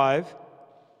Grinding 5.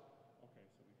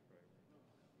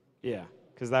 Yeah,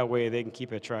 because that way they can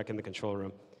keep a track in the control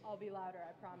room. I'll be louder,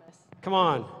 I promise. Come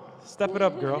on, step it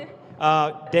up, girl.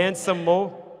 Dance Some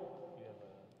Mo.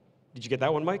 Did you get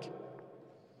that one, Mike?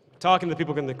 Talking to the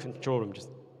people in the control room, just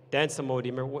Dance Some Mo. Do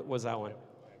you remember what was that one?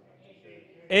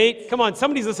 8. Come on,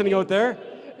 somebody's listening out there.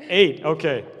 8.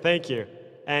 Okay, thank you.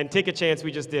 And Take a Chance.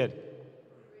 We just did.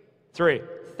 3.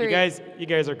 3. You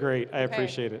guys are great. I Okay.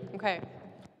 appreciate it. Okay.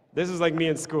 This is like me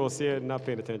in school. See, I'm not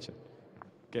paying attention.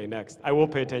 Okay, next. I will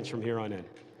pay attention from here on in.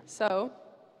 So.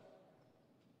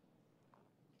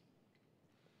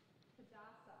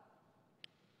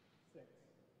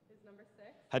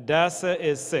 Hadassah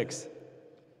is 6.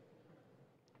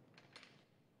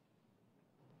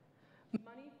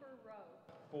 Money for Row.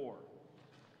 4.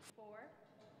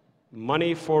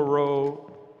 Money for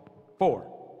Row 4.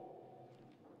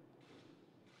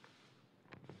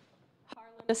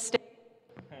 Harlan Estate.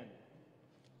 10.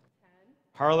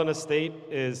 Harlan Estate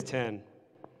is 10.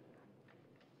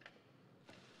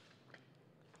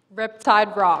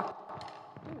 Riptide Rock.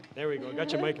 There we go.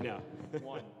 Got your mic now.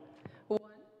 1.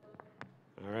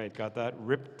 All right, got that.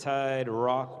 Riptide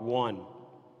Rock 1.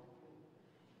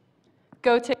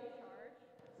 Go Take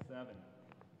Charge. 7.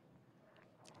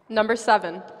 Number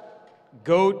 7.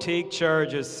 Go Take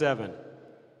Charge is 7.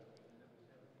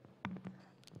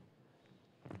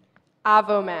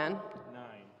 Avoman. 9.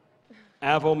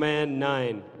 Avoman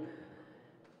 9.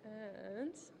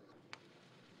 And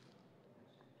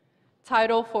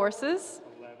Tidal Forces.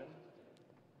 11.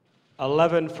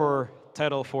 11 for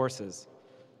Tidal Forces.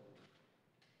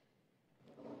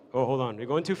 Oh, hold on. You're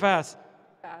going too fast.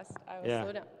 Fast. I will Yeah.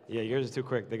 slow down. Yeah, yours is too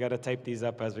quick. They got to type these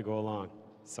up as we go along.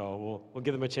 So we'll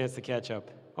give them a chance to catch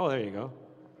up. Oh, there you go.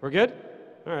 We're good?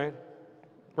 All right.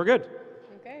 We're good.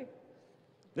 Okay.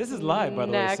 This is live, by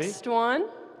the way. See? Next one.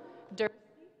 Dirt.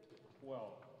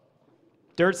 12.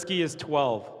 Dirtski is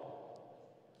 12.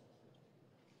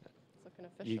 It's looking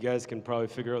official. You guys can probably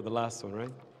figure out the last one,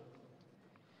 right?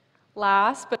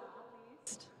 Last but not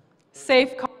least,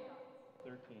 Safe Conduct.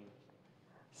 13.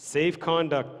 Safe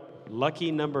Conduct,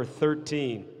 lucky number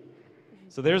 13.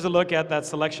 So there's a look at that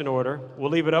selection order. We'll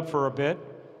leave it up for a bit.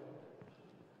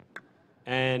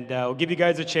 And we'll give you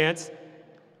guys a chance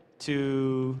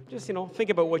to just, think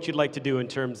about what you'd like to do in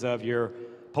terms of your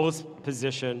post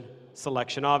position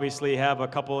selection. Obviously, have a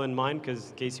couple in mind,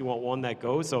 because in case you want one that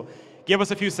goes. So give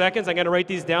us a few seconds. I'm going to write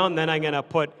these down, then I'm going to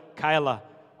put Kyla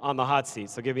on the hot seat.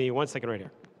 So give me 1 second right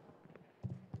here.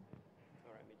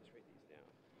 All right, let me just write these down.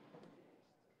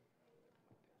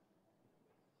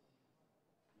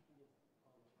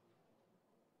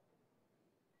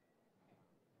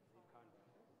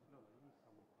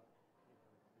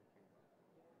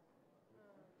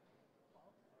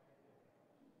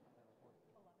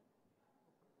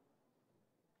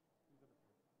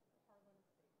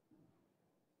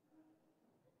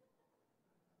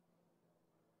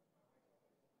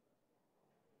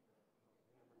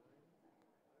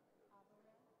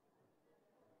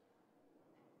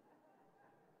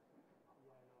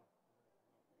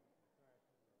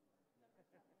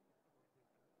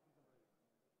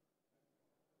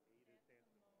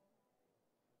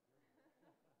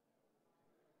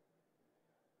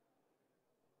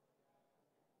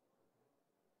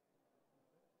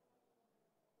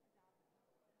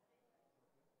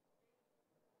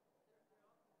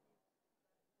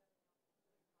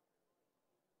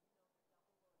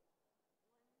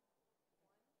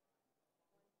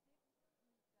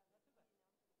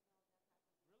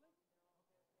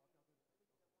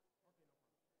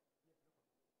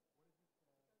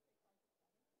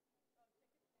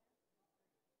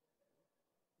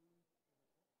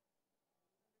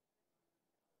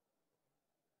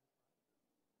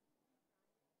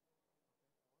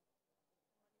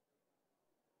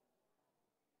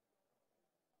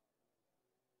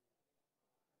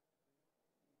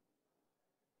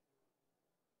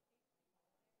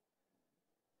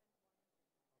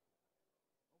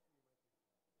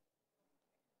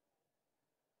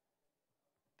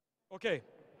 Okay,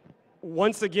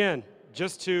 once again,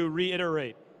 just to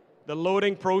reiterate, the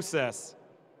loading process,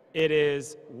 it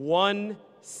is 1,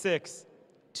 6,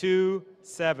 2,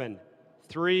 7,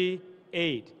 3,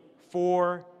 8,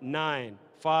 4, 9,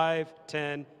 5,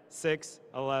 10, 6,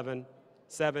 11,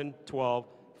 7, 12,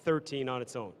 13 on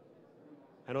its own.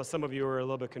 I know some of you are a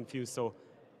little bit confused, so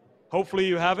hopefully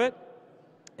you have it.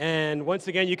 And once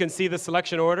again, you can see the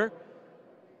selection order.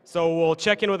 So we'll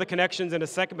check in with the connections in a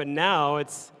second, but now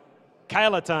it's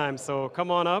Kyla time, so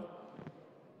come on up.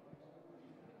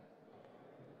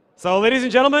 So ladies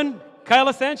and gentlemen,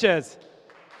 Kyla Sanchez.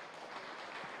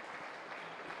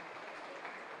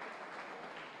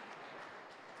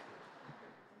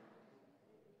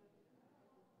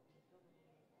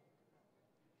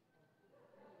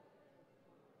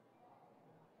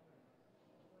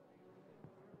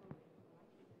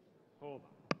 Hold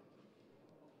on.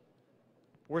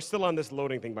 We're still on this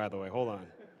loading thing, by the way. Hold on.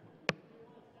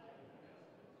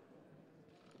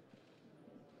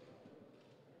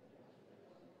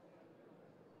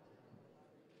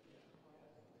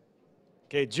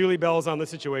 Okay, Julie Bell's on the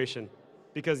situation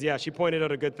because, yeah, she pointed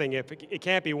out a good thing. If it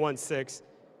can't be 1-6,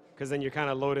 because then you're kind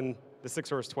of loading the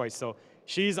 6-horse twice. So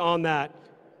she's on that.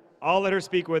 I'll let her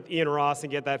speak with Ian Ross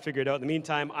and get that figured out. In the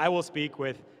meantime, I will speak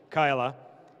with Kyla.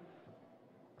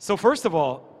 So first of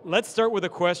all, let's start with a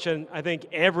question I think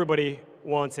everybody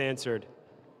wants answered.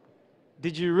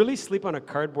 Did you really sleep on a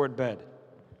cardboard bed?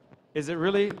 Is it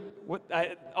really?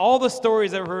 All the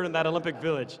stories I've heard in that Olympic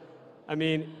Village, I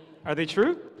mean, are they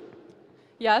true?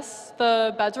 Yes,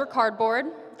 the beds were cardboard,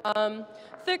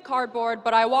 thick cardboard,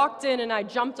 but I walked in and I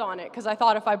jumped on it because I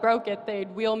thought if I broke it, they'd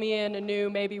wheel me in a new,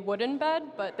 maybe wooden bed,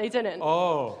 but they didn't.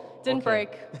 Oh. Didn't okay.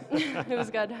 break. It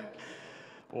was good.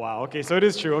 Wow, okay, so it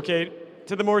is true. Okay,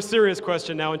 to the more serious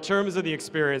question now, in terms of the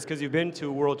experience, because you've been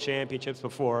to World Championships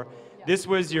before, this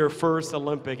was your first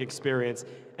Olympic experience,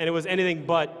 and it was anything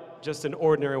but just an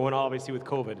ordinary one, obviously, with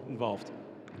COVID involved.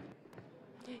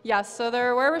 Yes, so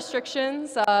there were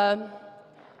restrictions,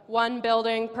 one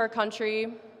building per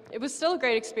country. It was still a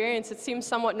great experience. It seemed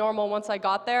somewhat normal once I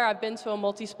got there. I've been to a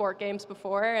multi-sport games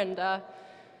before, and yeah,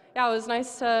 it was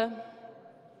nice to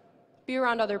be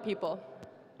around other people.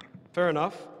 Fair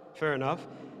enough, fair enough.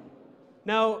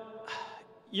 Now,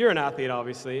 you're an athlete,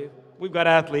 obviously. We've got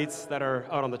athletes that are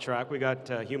out on the track. We got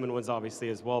human ones, obviously,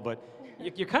 as well, but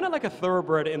you're kind of like a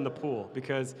thoroughbred in the pool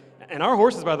because, and our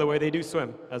horses, by the way, they do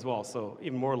swim as well, so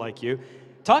even more like you.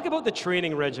 Talk about the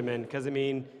training regimen, because, I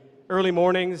mean, early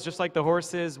mornings, just like the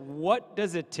horses, what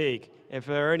does it take, if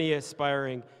there are any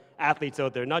aspiring athletes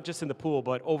out there, not just in the pool,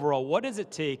 but overall, what does it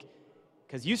take?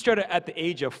 Because you started at the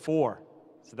age of 4,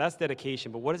 so that's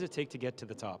dedication, but what does it take to get to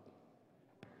the top?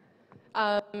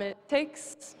 It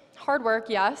takes hard work,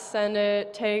 yes, and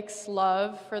it takes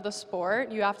love for the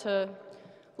sport. You have to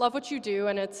love what you do,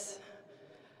 and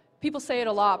people say it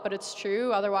a lot, but it's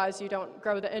true. Otherwise, you don't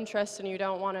grow the interest and you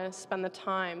don't want to spend the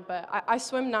time. But I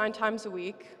swim 9 times a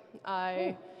week.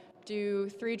 I do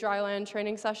 3 dryland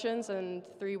training sessions and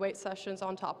 3 weight sessions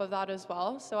on top of that as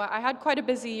well. So I had quite a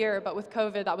busy year, but with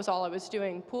COVID, that was all I was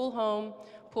doing. Pool home,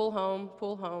 pool home,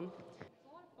 pool home. It was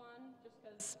a lot of fun just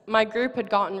because my group had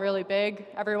gotten really big.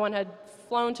 Everyone had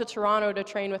flown to Toronto to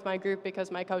train with my group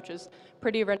because my coach is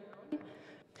pretty renowned.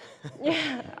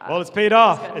 Yeah. Well, it's paid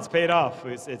off. It's paid off.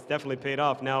 It's definitely paid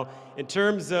off. Now, in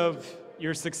terms of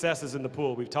your successes in the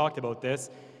pool, we've talked about this.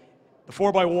 The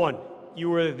 4x1, you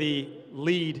were the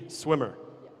lead swimmer.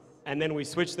 Yes. And then we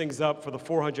switched things up for the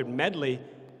 400 medley.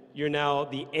 You're now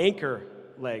the anchor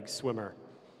leg swimmer.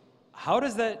 How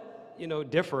does that,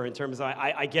 differ in terms of,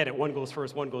 I get it, one goes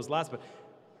first, one goes last, but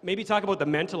maybe talk about the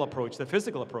mental approach, the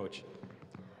physical approach.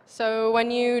 So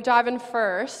when you dive in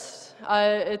first,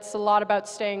 it's a lot about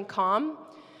staying calm.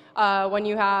 When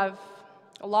you have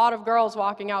a lot of girls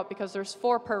walking out, because there's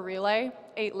 4 per relay,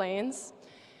 8 lanes,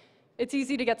 it's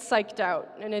easy to get psyched out,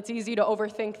 and it's easy to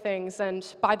overthink things,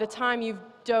 and by the time you've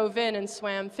dove in and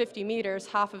swam 50 meters,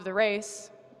 half of the race,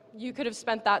 you could have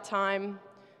spent that time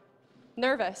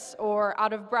nervous or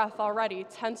out of breath already,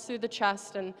 tense through the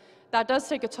chest, and that does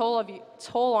take a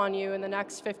toll on you in the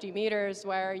next 50 meters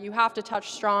where you have to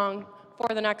touch strong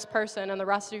for the next person and the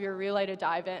rest of your relay to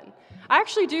dive in. I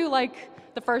actually do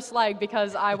like the first leg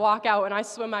because I walk out and I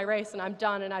swim my race and I'm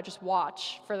done and I just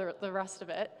watch for the rest of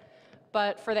it.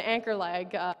 But for the anchor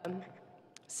leg,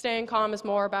 staying calm is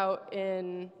more about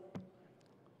in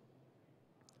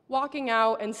walking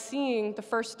out and seeing the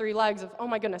first 3 legs of, oh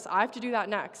my goodness, I have to do that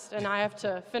next and I have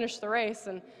to finish the race,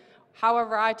 and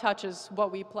however I touch is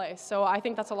what we play. So I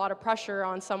think that's a lot of pressure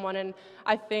on someone, and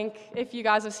I think if you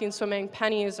guys have seen swimming,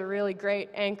 Penny is a really great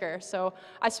anchor. So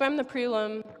I swam the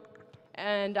prelim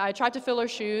And I tried to fill her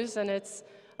shoes, and it's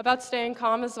about staying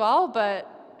calm as well,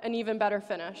 but an even better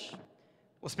finish.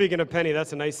 Well, speaking of Penny,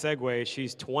 that's a nice segue.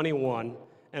 She's 21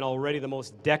 and already the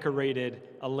most decorated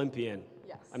Olympian.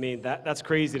 Yes. I mean, that's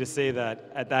crazy to say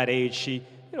that at that age. She,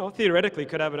 theoretically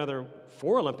could have another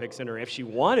 4 Olympics in her if she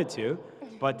wanted to.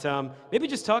 But maybe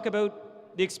just talk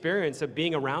about the experience of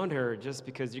being around her, just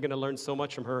because you're going to learn so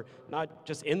much from her, not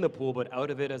just in the pool, but out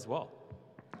of it as well.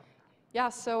 Yeah,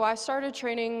 so I started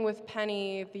training with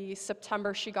Penny the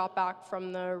September she got back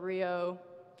from the Rio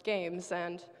Games,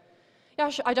 and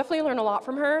yeah, I definitely learned a lot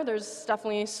from her. There's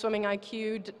definitely swimming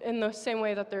IQ in the same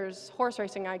way that there's horse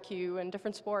racing IQ in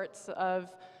different sports of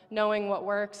knowing what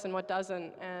works and what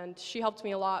doesn't, and she helped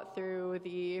me a lot through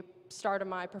the start of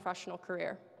my professional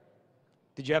career.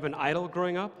 Did you have an idol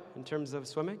growing up in terms of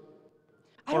swimming?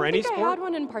 I Or don't any think sport? I had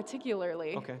one in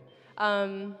particularly. Okay.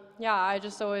 Yeah, I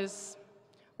just always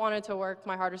wanted to work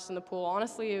my hardest in the pool.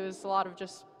 Honestly, it was a lot of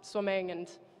just swimming, and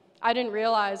I didn't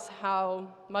realize how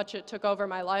much it took over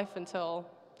my life until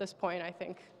this point, I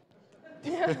think.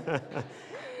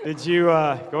 Did you,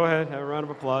 go ahead, have a round of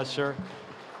applause, sure.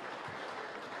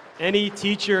 Any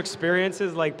teacher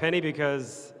experiences like Penny?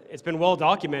 Because it's been well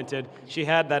documented. She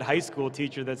had that high school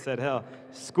teacher that said, hell,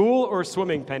 school or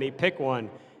swimming, Penny, pick one.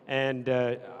 And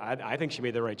I think she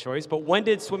made the right choice. But when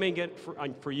did swimming get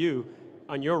for you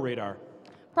on your radar?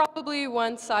 Probably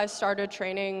once I started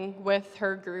training with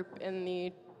her group in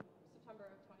the September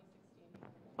of 2016.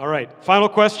 All right, final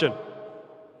question.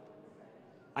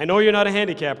 I know you're not a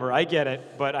handicapper, I get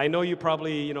it, but I know you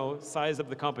probably, sized up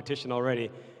the competition already.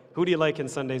 Who do you like in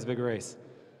Sunday's big race?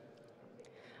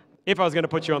 If I was going to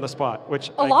put you on the spot,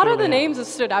 which A lot of the names have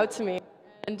stood out to me,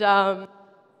 and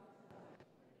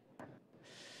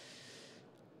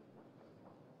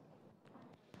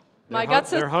my gut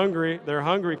says, they're hungry. They're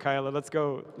hungry, Kyla. Let's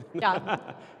go. yeah.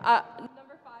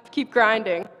 Number 5, keep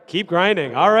grinding. Keep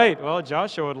grinding. All right. Well,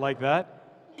 Joshua would like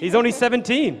that. He's only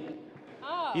 17.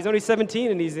 He's only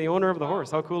 17, and he's the owner of the horse.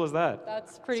 How cool is that?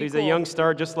 That's pretty So he's cool. a young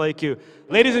star just like you.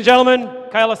 Ladies and gentlemen,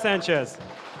 Kyla Sanchez.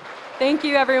 Thank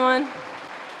you, everyone.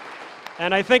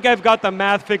 And I think I've got the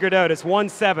math figured out. It's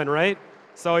 1-7, right?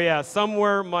 So yeah,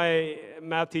 somewhere my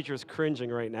math teacher is cringing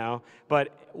right now.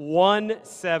 But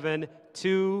 1-7,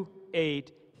 2,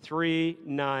 8, 3,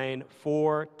 9,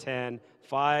 4, 10,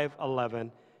 5,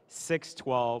 11, 6,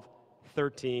 12,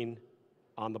 13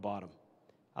 on the bottom.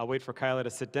 I'll wait for Kyla to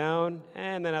sit down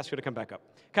and then ask her to come back up.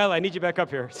 Kyla, I need you back up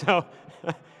here. So,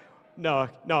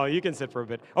 no, you can sit for a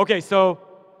bit. Okay, so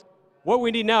what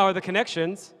we need now are the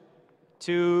connections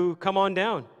to come on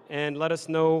down and let us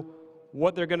know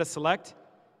what they're going to select.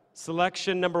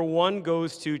 Selection number 1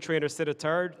 goes to trainer Sid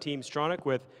Attard, Team Stronach,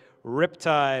 with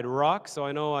Riptide Rock. So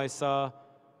I know I saw,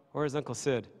 where's Uncle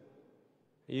Sid?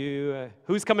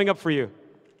 Who's coming up for you?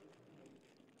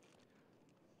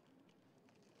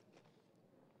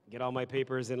 Get all my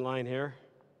papers in line here.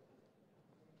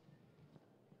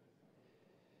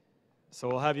 So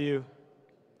we'll have you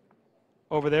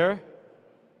over there,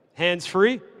 hands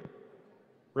free.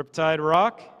 Riptide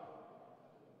Rock.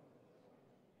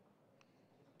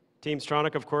 Team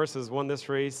Stronach, of course, has won this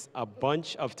race a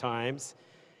bunch of times,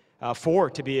 4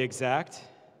 to be exact.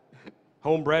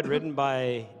 Homebred, ridden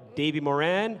by Davy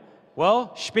Moran.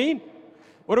 Well, Speen,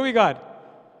 what do we got?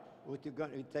 What you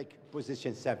going to take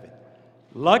position 7?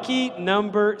 Lucky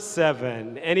number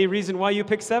 7. Any reason why you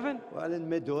picked 7? Well, in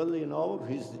middle,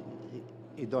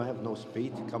 he don't have no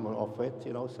speed coming off it,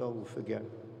 so we'll figure.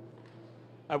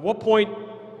 At what point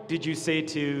did you say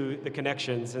to the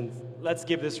connections, and let's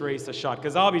give this race a shot?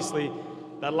 Because obviously,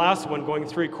 that last one going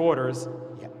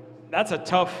 3/4, Yeah. that's a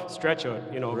tough stretch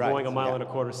out, Right, going a mile yeah. and a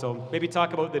quarter. So maybe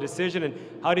talk about the decision and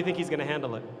how do you think he's going to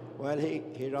handle it? Well,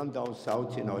 he run down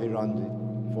south, he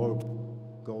run 4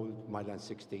 gold, mile and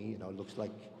 16, looks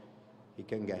like he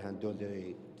can handle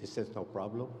the distance, no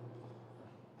problem.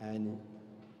 And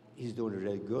he's doing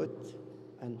really good,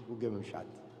 and we'll give him a shot.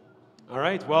 All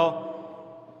right, well,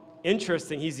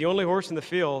 interesting. He's the only horse in the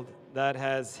field that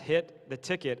has hit the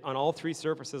ticket on all 3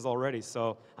 surfaces already.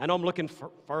 So I know I'm looking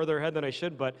farther ahead than I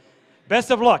should, but best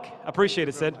of luck. Appreciate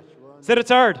it, Sid. Sid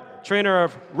Attard, trainer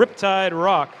of Riptide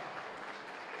Rock.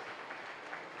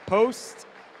 Post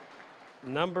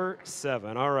number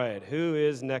 7. All right, who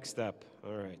is next up?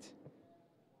 All right.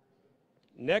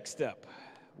 Next up,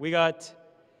 we got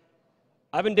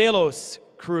Avendalos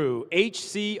crew,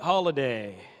 HC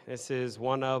Holiday. This is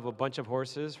one of a bunch of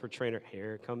horses for trainer.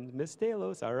 Here comes Miss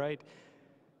Delos. All right.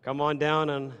 Come on down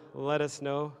and let us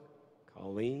know.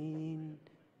 Colleen.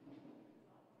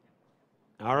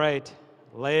 All right.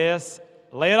 Lay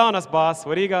it on us, boss.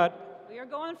 What do you got? We We're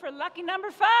going for lucky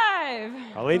number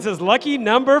 5. Arlene says lucky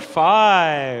number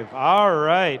 5. All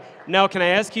right. Now, can I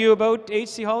ask you about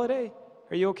HC Holiday?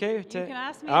 Are you okay? You can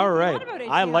ask me All anything right. you want about HC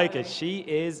I like Holiday. it. She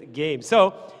is game.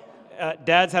 So,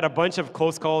 Dad's had a bunch of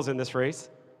close calls in this race.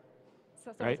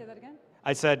 Sorry, Right. say that again?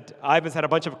 I said Ivan's had a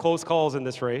bunch of close calls in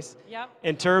this race. Yep.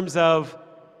 In terms of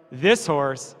this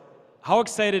horse, how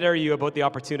excited are you about the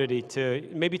opportunity to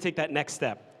maybe take that next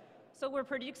step? So we're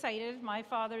pretty excited. My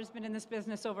father's been in this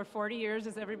business over 40 years,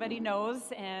 as everybody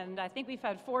knows, and I think we've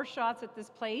had 4 shots at this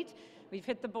plate. We've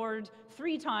hit the board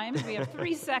 3 times. We have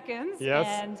 3 seconds, Yes.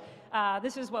 and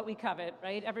this is what we covet,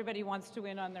 right? Everybody wants to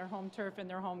win on their home turf and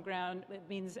their home ground. It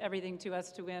means everything to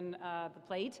us to win the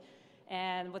plate.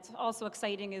 And what's also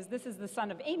exciting is this is the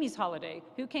son of Amy's Holiday,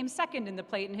 who came second in the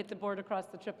plate and hit the board across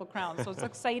the Triple Crown. So it's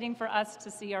exciting for us to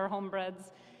see our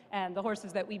homebreds and the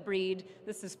horses that we breed.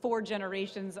 This is 4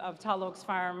 generations of Tall Oaks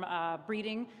Farm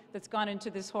breeding that's gone into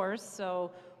this horse.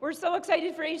 So we're so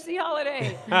excited for HC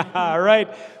Holiday. All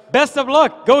right. Best of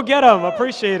luck. Go get them.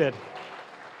 Appreciate it.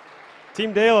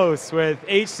 Team Delos with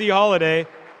HC Holiday.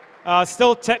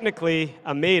 Still technically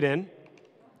a maiden.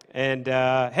 And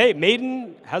hey,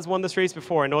 maiden has won this race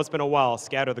before. I know it's been a while.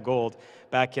 Scatter the Gold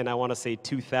back in, I want to say,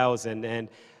 2000. And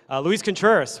Luis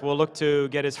Contreras will look to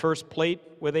get his first plate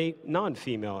with a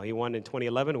non-female. He won in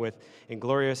 2011 with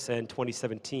Inglorious and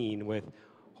 2017 with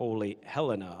Holy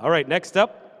Helena. All right, next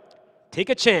up,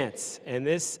 Take a Chance. And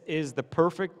this is the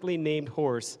perfectly named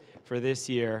horse for this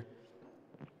year.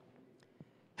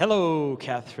 Hello,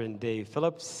 Catherine Day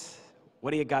Phillips. What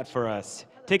do you got for us?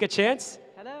 Hello. Take a Chance?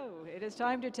 Hello, it is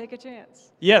time to take a chance.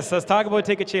 Yes, let's talk about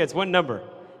Take a Chance. What number?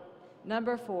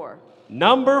 Number 4.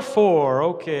 Number 4.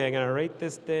 Okay, I'm going to write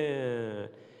this down.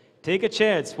 Take a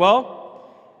Chance. Well,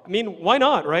 I mean, why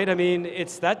not, right? I mean,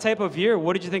 it's that type of year.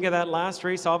 What did you think of that last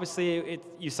race? Obviously,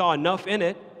 you saw enough in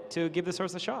it to give this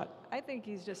horse a shot. I think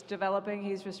he's just developing.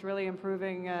 He's just really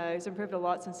improving. He's improved a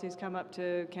lot since he's come up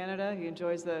to Canada. He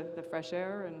enjoys the fresh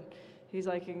air, and he's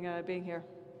liking being here.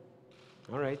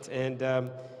 All right, and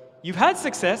you've had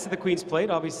success at the Queen's Plate.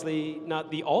 Obviously,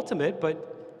 not the ultimate, but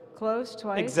Close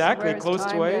twice. exactly, where it's close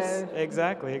time twice. to-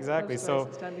 Exactly. close So twice,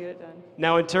 it's time to get it done.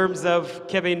 now, in terms of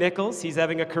Kevin Nichols, he's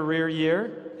having a career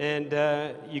year, and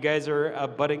you guys are a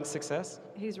budding success.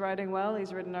 He's riding well.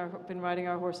 He's been riding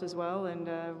our horses well, and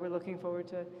we're looking forward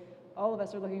to. All of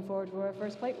us are looking forward to our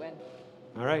first plate win.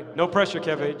 All right, no pressure,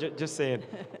 Kevin. Just saying.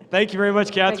 Thank you very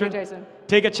much, Catherine. Thank you, Jason.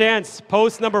 Take a Chance.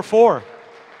 Post number 4.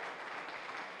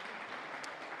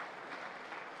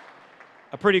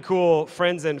 A pretty cool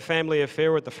friends and family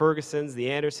affair with the Fergusons, the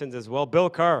Andersons as well. Bill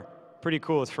Carr, pretty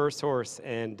cool, his first horse,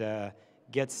 and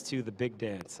gets to the big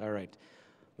dance. All right,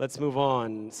 let's move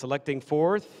on. Selecting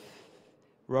 4th,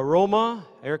 Raroma.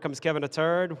 Here comes Kevin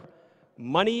Attard.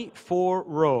 Money for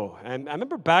Roe. And I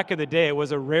remember back in the day, it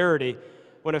was a rarity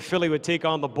when a filly would take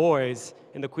on the boys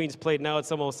in the Queen's Plate. Now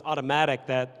it's almost automatic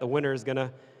that the winner is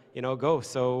gonna, go.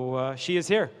 So she is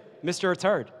here, Mr.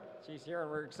 Attard. She's here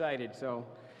and we're excited. So,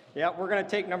 yeah, we're going to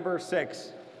take number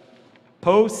 6.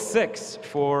 Post 6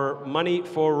 for Money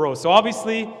for Roe. So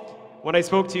obviously, when I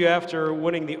spoke to you after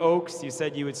winning the Oaks, you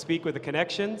said you would speak with the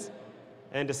connections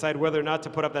and decide whether or not to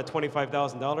put up that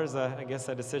 $25,000. I guess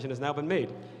that decision has now been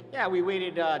made. Yeah, we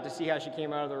waited to see how she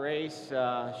came out of the race.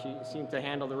 She seemed to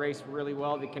handle the race really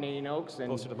well, the Canadian Oaks. And,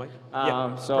 Closer to the mic.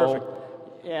 Perfect.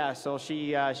 Yeah, so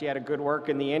she had a good work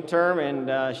in the interim,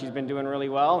 and she's been doing really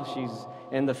well. She's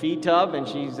in the feed tub, and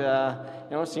she's,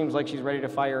 seems like she's ready to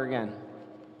fire again.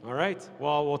 All right.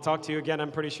 Well, we'll talk to you again,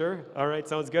 I'm pretty sure. All right,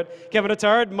 sounds good. Kevin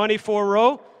Attard, Money for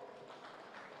Roe.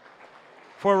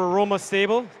 For Roma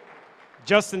Stable.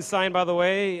 Justin signed, by the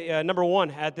way, number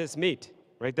 1 at this meet,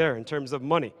 right there, in terms of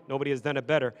money. Nobody has done it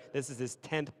better. This is his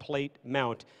 10th plate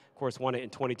mount. Of course, won it in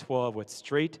 2012 with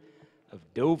Straight of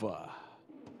Dova.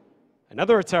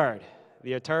 Another Attard,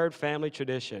 the Attard family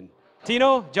tradition.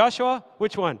 Tino, Joshua,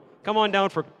 which one? Come on down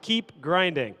for Keep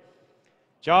Grinding.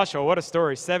 Joshua, what a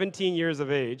story. 17 years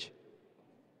of age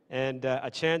and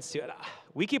a chance to...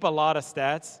 We keep a lot of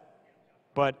stats,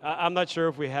 but I'm not sure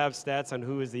if we have stats on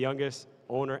who is the youngest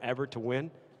owner ever to win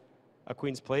a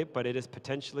Queen's Plate, but it is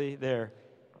potentially there.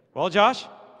 Well, Josh?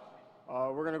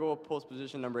 We're going to go with post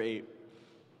position number 8.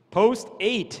 Post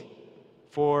 8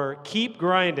 for Keep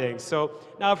Grinding. So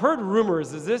now I've heard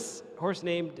rumors. Is this horse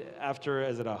named after,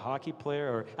 is it a hockey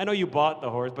player? Or I know you bought the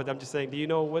horse, but I'm just saying, do you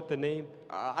know what the name?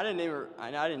 I didn't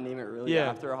name it really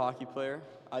after a hockey player.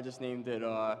 I just named it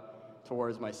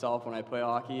towards myself when I play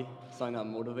hockey, something that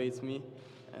motivates me,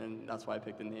 and that's why I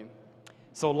picked the name.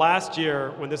 So last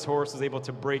year, when this horse was able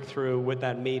to break through with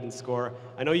that maiden score,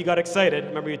 I know you got excited.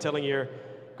 Remember you telling your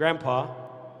grandpa,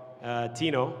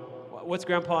 Tino, what's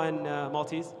grandpa in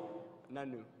Maltese?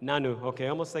 Nanu. Nanu, okay,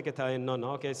 almost like Italian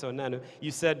nonno. Okay, so Nanu.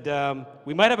 You said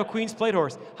we might have a Queen's Plate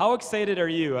horse. How excited are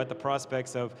you at the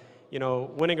prospects of,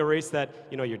 winning a race that,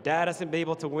 your dad hasn't been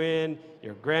able to win,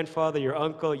 your grandfather, your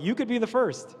uncle, you could be the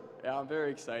first? Yeah, I'm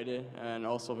very excited and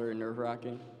also very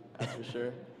nerve-wracking, that's for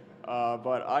sure.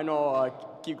 But I know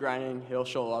keep grinding, he'll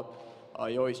show up.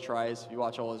 He always tries. You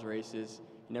watch all his races,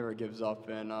 he never gives up,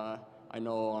 and I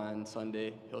know on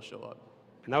Sunday he'll show up.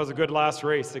 And that was a good last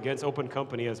race against Open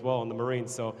Company as well in the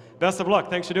Marines. So best of luck.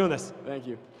 Thanks for doing this. Thank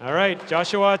you. All right,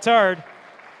 Joshua Attard.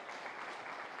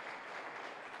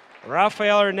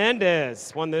 Rafael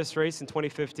Hernandez won this race in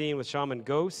 2015 with Shaman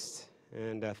Ghost,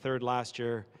 and third last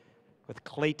year with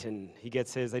Clayton. He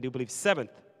gets his, I do believe, 7th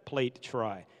plate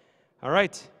try. All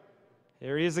right,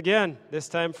 here he is again, this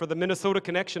time for the Minnesota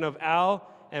connection of Al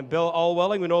and Bill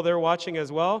Allwelling. We know they're watching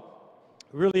as well.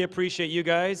 Really appreciate you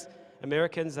guys,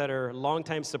 Americans that are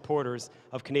longtime supporters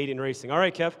of Canadian racing. All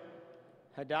right, Kev.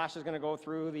 Hadassah is going to go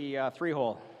through the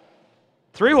 3-hole.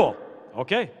 3-hole,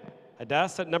 okay.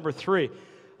 Hadassah at number 3.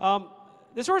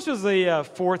 This horse was the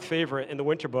 4th favorite in the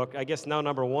Winter Book, I guess now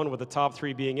number 1 with the top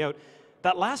 3 being out.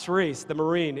 That last race, the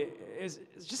Marine, is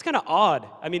just kind of odd.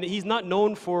 I mean, he's not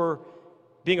known for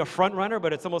being a front runner,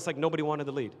 but it's almost like nobody wanted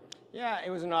the lead. Yeah, it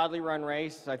was an oddly run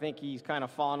race. I think he's kind of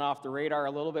fallen off the radar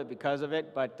a little bit because of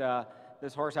it, but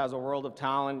this horse has a world of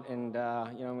talent, and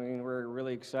we're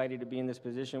really excited to be in this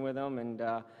position with him, and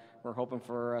we're hoping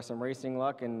for some racing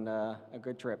luck and a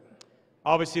good trip.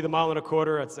 Obviously, the 1.25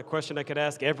 miles, it's a question I could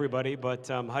ask everybody, but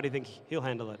how do you think he'll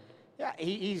handle it? Yeah,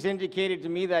 he's indicated to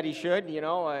me that he should.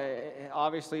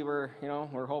 Obviously we're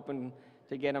hoping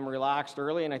to get him relaxed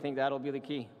early, and I think that'll be the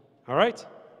key. All right,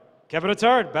 Kevin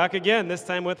Attard back again, this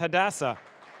time with Hadassah.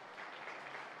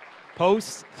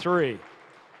 Post 3.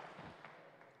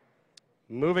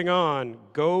 Moving on,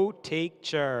 Go Take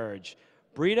Charge.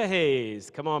 Brita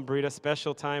Hayes, come on Brita,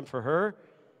 special time for her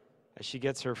as she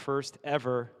gets her first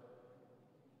ever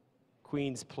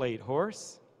Queen's Plate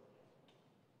horse.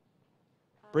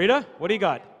 Brita, what do you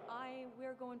got?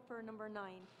 We're going for number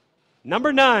 9.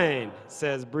 Number 9,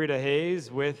 says Brita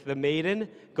Hayes with the maiden,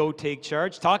 Go Take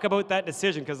Charge. Talk about that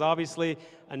decision, because obviously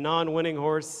a non-winning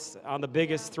horse on the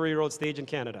biggest 3-year-old stage in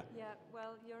Canada. Yeah,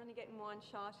 well, you're only getting one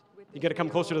shot with the You got to come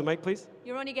closer to the mic, please?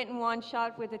 You're only getting one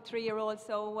shot with a 3-year-old,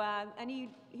 so, and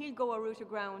he'll go a route of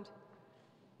ground.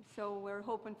 So we're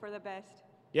hoping for the best.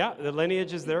 Yeah, the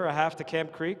lineage is there, a half to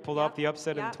Camp Creek, pulled off the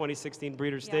upset in the 2016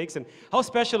 Breeders' Stakes. And how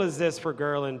special is this for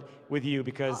Garland with you?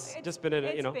 Because just been in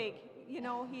it, It's big.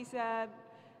 He's a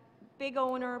big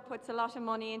owner, puts a lot of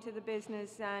money into the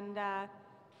business, and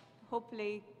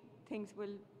hopefully things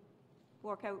will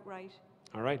work out right.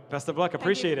 All right, best of luck.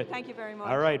 Appreciate it. Thank you very much.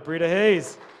 All right, Brita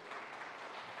Hayes.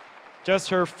 Just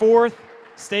her 4th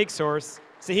stakes horse.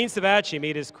 Sahin Savachi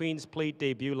made his Queen's Plate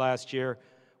debut last year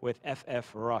with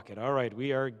FF Rocket. All right,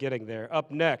 we are getting there.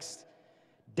 Up next,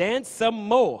 Dance Some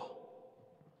Mo.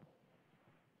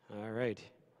 All right,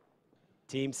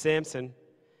 Team Samson.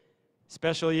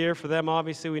 Special year for them,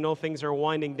 obviously. We know things are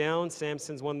winding down.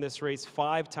 Samson's won this race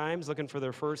 5 times, looking for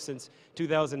their first since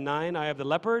 2009. I have the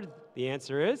Leopard. The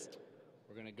answer is?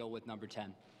 We're going to go with number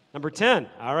 10. Number 10.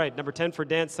 All right, number 10 for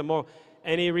Dance Some Mo.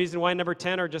 Any reason why number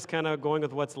 10, or just kind of going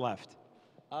with what's left?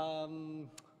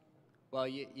 Well,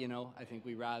 I think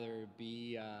we'd rather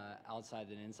be outside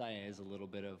than inside. It is a little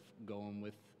bit of going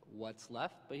with what's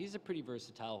left, but he's a pretty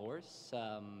versatile horse.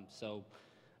 So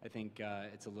I think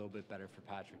it's a little bit better for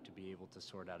Patrick to be able to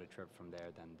sort out a trip from there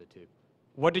than the 2.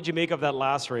 What did you make of that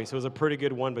last race? It was a pretty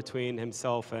good one between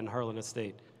himself and Harlan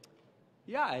Estate.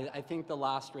 Yeah, I think the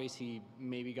last race he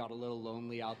maybe got a little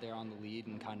lonely out there on the lead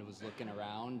and kind of was looking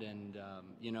around. And,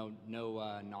 no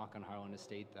knock on Harlan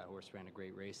Estate. That horse ran a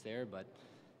great race there, but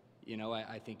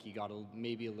I think he got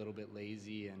maybe a little bit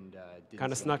lazy and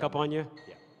kind of snuck up on you?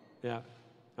 Yeah. Yeah.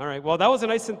 All right. Well, that was a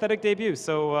nice synthetic debut.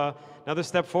 So another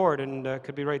step forward, and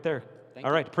could be right there.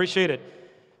 All right. Appreciate it.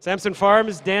 Samson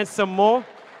Farms, Dance Some Mo.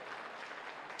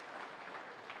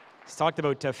 He's talked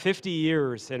about 50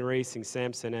 years in racing,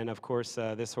 Samson, and of course,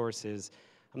 this horse is,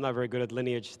 I'm not very good at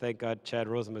lineage. Thank God Chad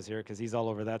Rosen's here, because he's all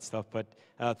over that stuff. But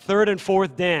 3rd and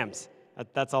 4th dams.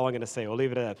 That's all I'm going to say. We'll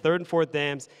leave it at that. 3rd and 4th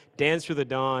dams, Dance Through the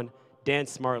Dawn,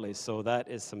 Dance Smartly. So that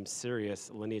is some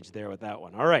serious lineage there with that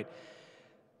one. All right.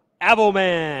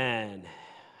 Avoman.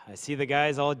 I see the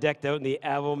guys all decked out in the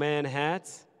Avoman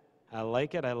hats. I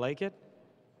like it. I like it.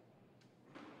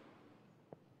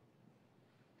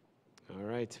 All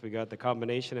right. We got the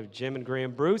combination of Jim and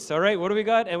Graham Bruce. All right. What do we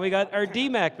got? And we got our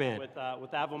DMAC man. With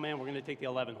Avoman, we're going to take the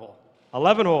 11 hole.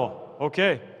 11 hole.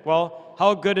 Okay. Well,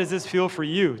 how good does this feel for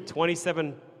you?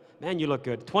 27 Man, you look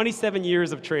good. 27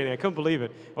 years of training. I couldn't believe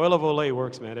it. Oil of Olay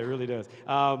works, man. It really does.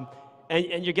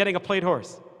 And you're getting a plate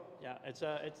horse. Yeah, it's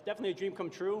definitely a dream come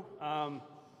true. I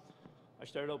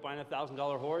started out buying a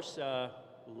 $1,000 horse. A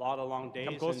lot of long days.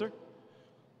 Come closer.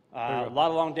 A lot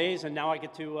of long days, and now I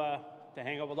get to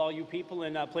hang out with all you people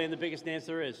and play in the biggest dance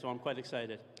there is. So I'm quite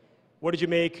excited. What did you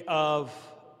make of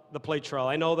the plate trial?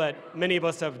 I know that many of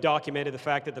us have documented the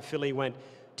fact that the filly went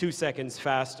 2 seconds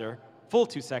faster, full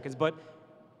 2 seconds, but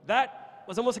that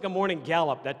was almost like a morning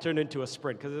gallop that turned into a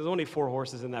sprint because there's only 4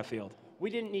 horses in that field. We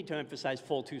didn't need to emphasize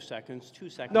full 2 seconds. 2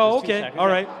 seconds. No, is 2 okay, seconds. all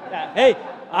right. Yeah. Hey,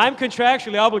 I'm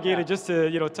contractually obligated just to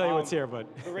tell you what's here, but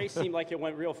The race seemed like it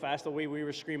went real fast the way we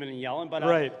were screaming and yelling, but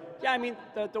right. Yeah, I mean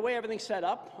the way everything's set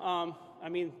up. I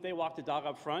mean, they walked the dog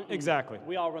up front. and Exactly.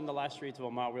 We all run the last streets of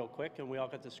a mile real quick, and we all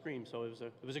got to scream. So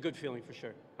it was a good feeling for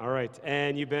sure. All right,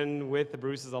 and you've been with the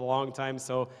Bruces a long time,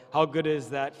 so how good is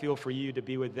that feel for you to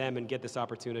be with them and get this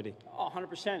opportunity? Oh,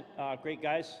 100%. Great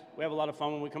guys. We have a lot of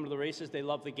fun when we come to the races. They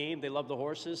love the game. They love the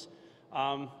horses.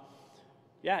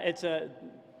 Yeah, it's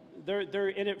they're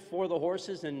in it for the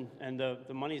horses, and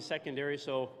the money is secondary.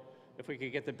 So if we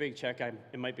could get the big check,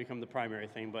 it might become the primary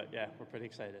thing. But yeah, we're pretty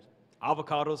excited.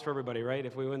 Avocados for everybody, right?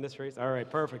 If we win this race? All right,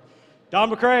 perfect. Don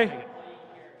McRae.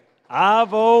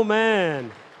 Avo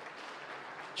man.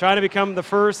 Trying to become the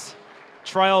first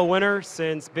trial winner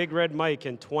since Big Red Mike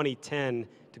in 2010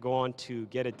 to go on to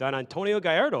get it done. Antonio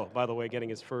Gallardo, by the way, getting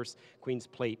his first Queen's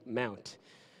Plate mount.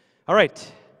 All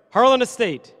right, Harlan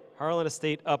Estate. Harlan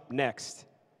Estate up next.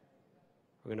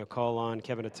 We're going to call on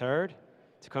Kevin Attard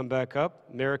to come back up.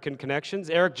 American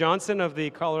Connections. Eric Johnson of the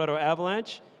Colorado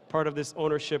Avalanche, part of this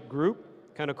ownership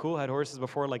group. Kind of cool. Had horses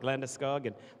before like Landeskog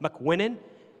and McWinnon.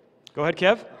 Go ahead,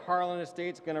 Kev. Harlan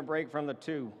Estate's going to break from the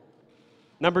 2.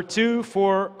 Number 2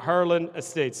 for Harlan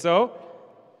Estates. So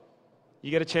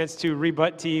you get a chance to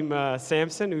rebut Team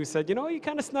Samson, who said, you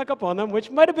kind of snuck up on them, which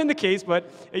might have been the case,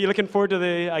 but are you looking forward to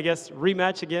the,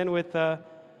 rematch again with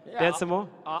Dan Samoa?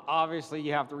 Obviously,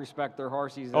 you have to respect their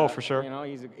horse. He's, for sure.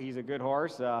 He's a good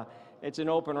horse. It's an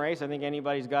open race. I think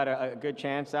anybody's got a good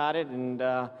chance at it. And,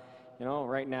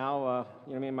 right now,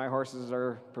 my horses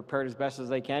are prepared as best as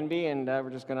they can be. And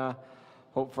we're just going to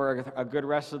hope for a good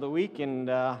rest of the week and,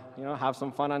 have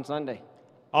some fun on Sunday.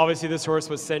 Obviously, this horse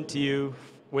was sent to you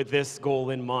with this goal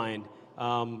in mind.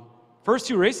 First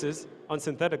 2 races on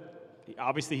synthetic,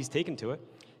 obviously he's taken to it.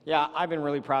 Yeah, I've been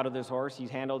really proud of this horse. He's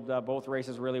handled both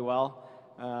races really well.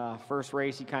 First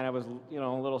race, he kind of was, a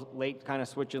little late, kind of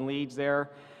switching leads there.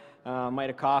 Might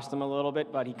have cost him a little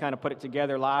bit, but he kind of put it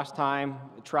together last time.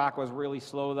 The track was really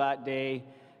slow that day.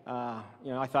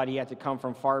 I thought he had to come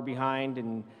from far behind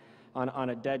and on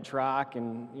a dead track,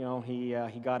 and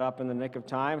he got up in the nick of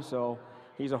time. So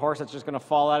he's a horse that's just going to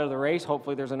fall out of the race.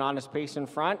 Hopefully, there's an honest pace in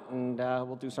front, and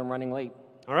we'll do some running late.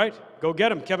 All right, go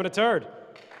get him, Kevin Attard,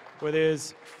 with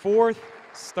his 4th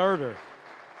starter.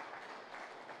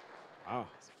 Wow,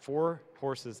 4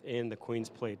 horses in the Queen's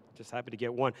Plate. Just happy to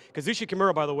get one. Kazushi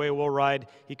Kimura, by the way, will ride.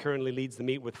 He currently leads the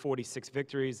meet with 46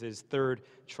 victories, his 3rd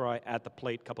try at the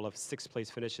plate, couple of 6th-place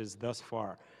finishes thus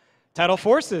far. Title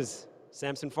Forces,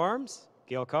 Samson Farms,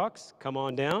 Gail Cox, come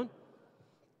on down.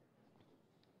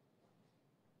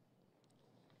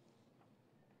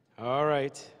 All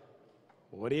right,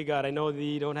 what do you got? I know that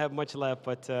you don't have much left,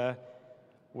 but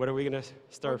what are we going to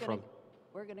start from?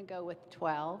 We're going to go with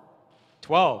 12.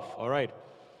 12, all right.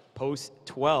 Post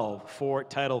 12 for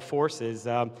Title Forces.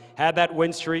 Had that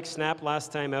win streak snap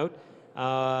last time out.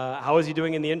 How is he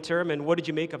doing in the interim, and what did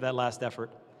you make of that last effort?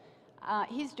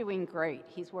 He's doing great.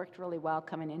 He's worked really well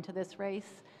coming into this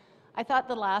race. I thought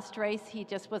the last race he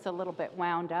just was a little bit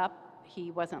wound up. He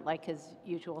wasn't like his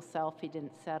usual self. He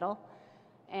didn't settle.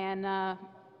 And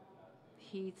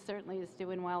he certainly is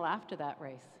doing well after that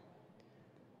race.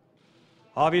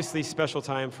 Obviously, special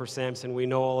time for Samson. We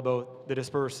know all about the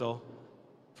dispersal.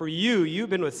 For you, you've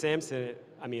been with Samson,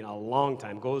 a long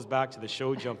time. Goes back to the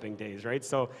show jumping days, right?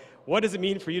 So what does it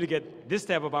mean for you to get this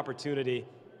type of opportunity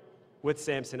with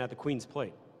Samson at the Queen's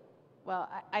Plate? Well,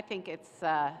 I think it's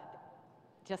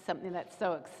just something that's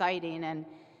so exciting. And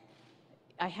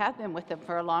I have been with him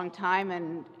for a long time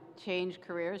and changed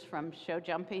careers from show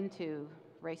jumping to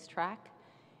racetrack.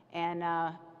 And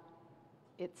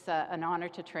it's an honor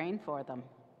to train for them.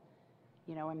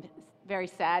 I'm very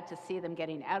sad to see them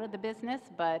getting out of the business,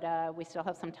 but we still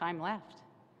have some time left.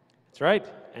 That's right,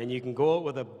 and you can go out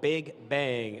with a big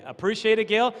bang. Appreciate it,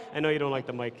 Gail. I know you don't like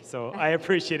the mic, so I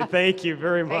appreciate it. Thank you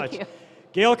very much. Thank you.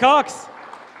 Gail Cox,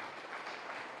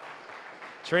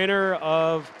 trainer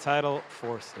of Title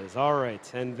Forces. All right,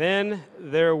 and then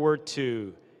there were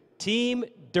 2. Team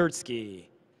Dirtsky.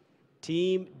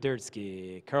 Team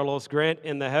Dirtski. Carlos Grant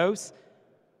in the house.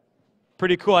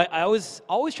 Pretty cool. I was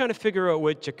always trying to figure out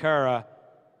with Jakara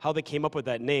how they came up with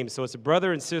that name. So it's a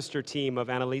brother and sister team of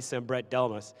Annalisa and Brett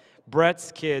Delmas.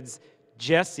 Brett's kids,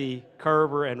 Jesse,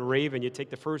 Carver, and Raven. You take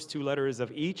the first 2 letters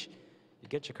of each, you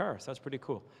get Jakara. So that's pretty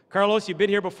cool. Carlos, you've been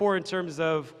here before in terms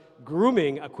of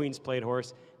grooming a Queen's Plate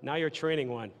horse. Now you're training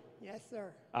one. Yes,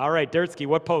 sir. All right, Dirtski,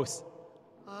 what post?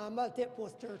 I'll take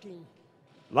post 13.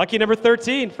 Lucky number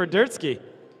 13 for Dirtski.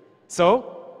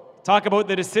 So, talk about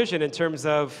the decision in terms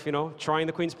of, trying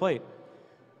the Queen's Plate.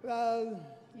 Well,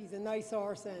 he's a nice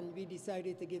horse, and we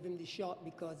decided to give him the shot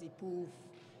because he proved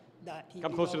that he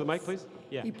Come closer to the mic, please.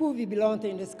 Yeah. He proved he belonged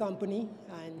in this company,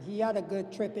 and he had a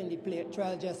good trip in the plate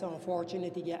trial, just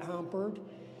unfortunate he get hampered.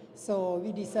 So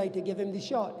we decided to give him the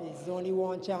shot. It's only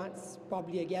one chance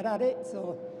probably to get at it,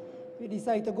 so we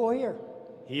decided to go here.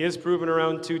 He is proven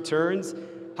around 2 turns.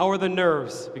 How are the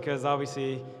nerves? Because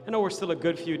obviously, I know we're still a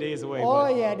good few days away. Oh,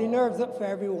 yeah, the nerves up for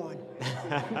everyone.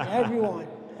 everyone.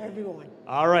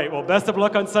 All right, well, best of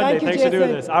luck on Sunday. Thank you, Thanks for doing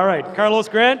Jason. this. All right, Carlos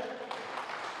Grant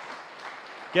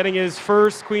getting his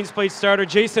first Queen's Plate starter.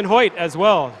 Jason Hoyt as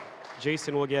well.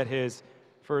 Jason will get his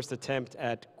first attempt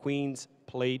at Queen's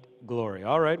Plate glory.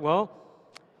 All right, well,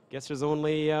 guess there's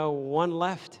only one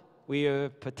left. We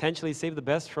potentially saved the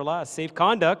best for last. Safe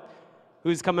Conduct.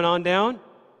 Who's coming on down?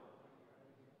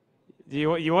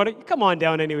 You want to come on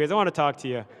down anyways? I want to talk to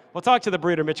you. We'll talk to the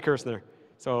breeder, Mitch Kirstner.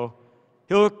 So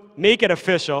he'll make it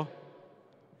official,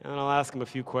 and I'll ask him a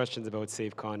few questions about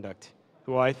Safe Conduct,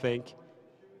 who I think.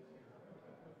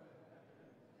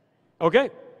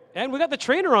 Okay, and we got the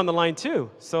trainer on the line too.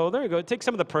 So there you go. Take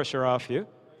some of the pressure off you.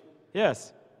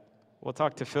 Yes, we'll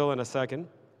talk to Phil in a second.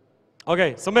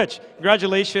 Okay, so Mitch,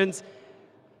 congratulations.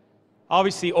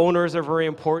 Obviously, owners are very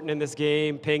important in this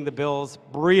game, paying the bills.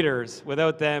 Breeders,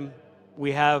 without them,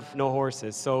 we have no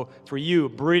horses. So for you,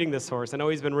 breeding this horse, I know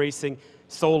he's been racing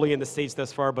solely in the States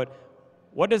thus far, but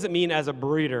what does it mean as a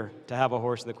breeder to have a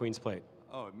horse in the Queen's Plate?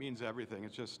 Oh, it means everything.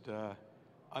 It's just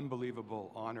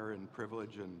unbelievable honor and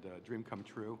privilege and dream come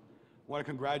true. I want to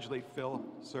congratulate Phil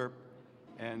Serp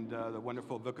and the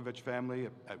wonderful Vukovic family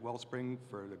at Wellspring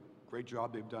for the great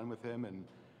job they've done with him, and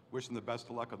wish them the best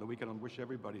of luck on the weekend, and wish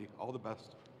everybody all the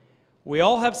best. We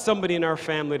all have somebody in our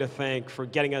family to thank for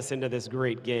getting us into this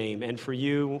great game, and for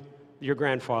you, your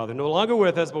grandfather, no longer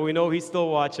with us, but we know he's still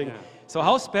watching. Yeah. So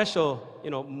how special,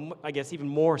 I guess even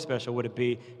more special would it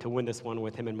be to win this one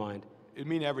with him in mind? It'd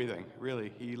mean everything,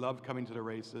 really. He loved coming to the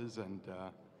races, and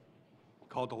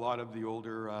called a lot of the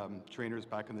older trainers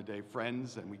back in the day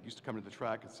friends, and we used to come to the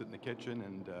track and sit in the kitchen,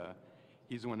 and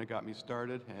he's the one that got me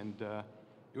started, and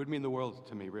it would mean the world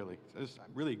to me, really. It's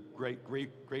really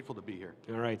grateful to be here.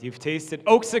 All right, you've tasted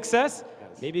Oak success.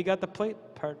 Yes. Maybe you got the plate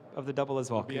part of the double as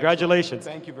well. Congratulations.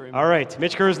 Excellent. Thank you very much. All right,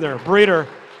 Mitch Kirstner, breeder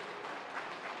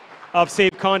of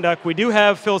Safe Conduct. We do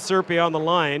have Phil Serpia on the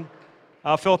line.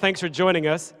 Phil, thanks for joining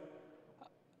us.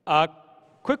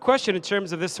 Quick question in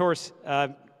terms of this horse.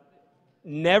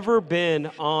 Never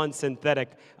been on synthetic.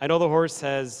 I know the horse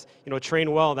has,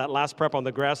 trained well. That last prep on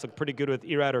the grass looked pretty good with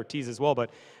Irad Ortiz as well,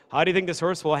 but how do you think this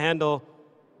horse will handle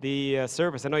the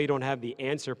surface? I know you don't have the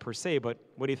answer per se, but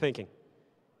what are you thinking?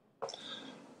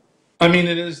 I mean,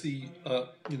 it is the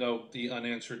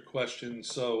unanswered question.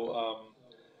 So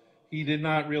he did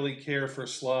not really care for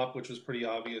slop, which was pretty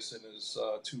obvious in his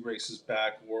 2 races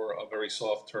back, or a very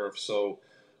soft turf. So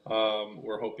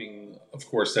we're hoping, of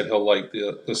course, that he'll like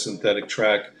the synthetic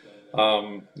track.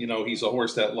 He's a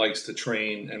horse that likes to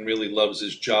train and really loves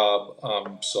his job.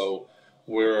 So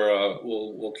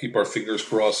we'll keep our fingers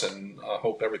crossed and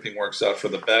hope everything works out for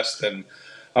the best. And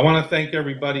I want to thank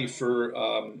everybody for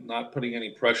not putting any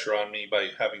pressure on me by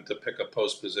having to pick a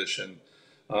post position.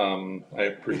 I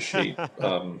appreciate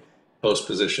post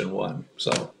position 1.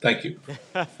 So thank you.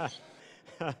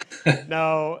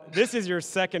 Now, this is your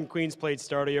second Queen's Plate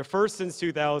starter, your first since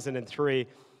 2003.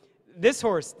 This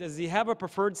horse, does he have a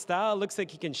preferred style? It looks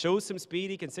like he can show some speed.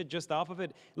 He can sit just off of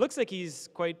it. It looks like he's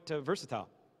quite versatile.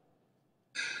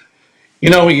 He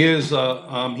is.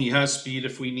 He has speed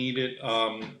if we need it.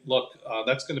 Look,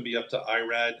 that's going to be up to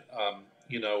Irad.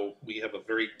 We have a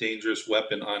very dangerous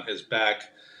weapon on his back,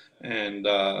 and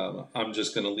I'm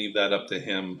just going to leave that up to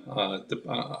him.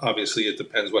 Obviously, it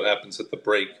depends what happens at the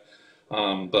break.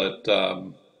 But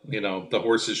the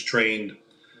horse is trained.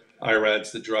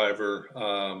 Irad's the driver.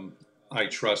 I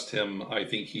trust him. I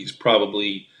think he's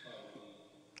probably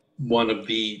one of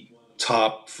the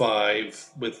top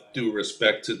 5, with due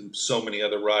respect to so many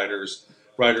other riders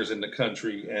in the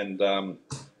country, and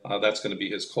that's going to be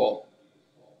his call.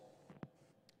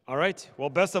 All right. Well,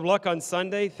 best of luck on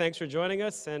Sunday. Thanks for joining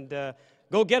us, and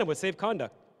go get him with Safe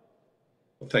Conduct.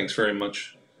 Thanks very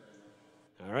much.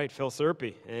 All right, Phil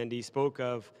Serpy. And he spoke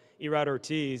of Irad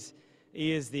Ortiz.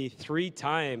 He is the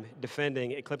 3-time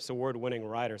defending Eclipse Award-winning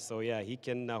rider. So, yeah, he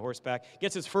can horseback.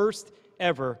 Gets his first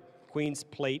ever Queen's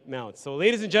Plate mount. So,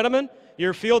 ladies and gentlemen,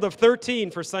 your field of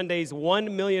 13 for Sunday's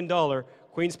 $1 million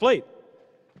Queen's Plate.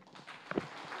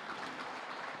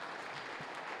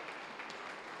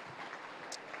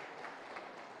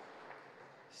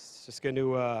 Just going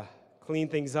to clean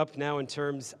things up now in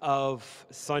terms of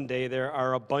Sunday. There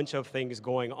are a bunch of things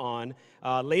going on.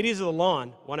 Ladies of the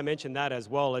Lawn, want to mention that as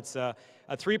well. It's a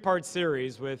 3-part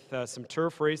series with some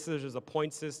turf races. There's a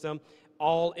point system,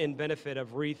 all in benefit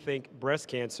of Rethink Breast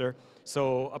Cancer.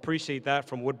 So appreciate that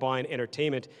from Woodbine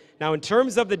Entertainment. Now, in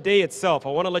terms of the day itself, I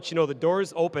want to let you know the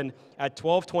doors open at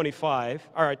 12:25,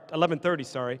 or at 11:30,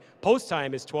 sorry. Post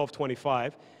time is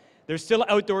 12:25. There's still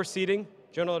outdoor seating,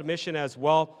 general admission as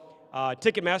well.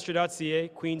 Ticketmaster.ca,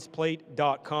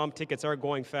 queensplate.com. Tickets are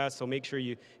going fast, so make sure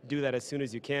you do that as soon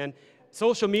as you can.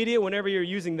 Social media, whenever you're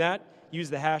using that, use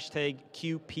the hashtag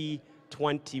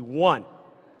QP21.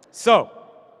 So,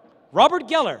 Robert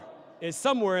Geller is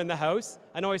somewhere in the house.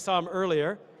 I know I saw him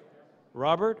earlier.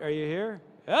 Robert, are you here?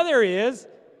 Oh, there he is.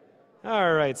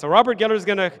 All right, so Robert Geller is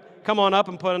going to come on up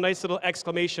and put a nice little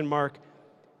exclamation mark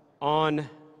on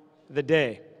the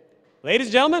day. Ladies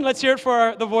and gentlemen, let's hear it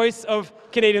for the voice of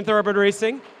Canadian Thoroughbred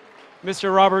Racing,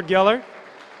 Mr. Robert Geller.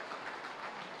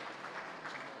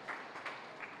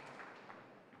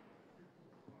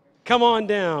 Come on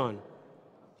down.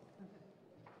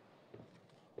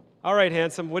 All right,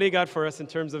 handsome, what do you got for us in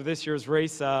terms of this year's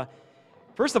race?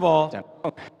 First of all,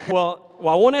 well,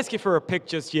 I won't ask you for a pick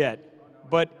just yet,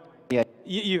 but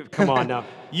you come on now.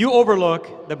 You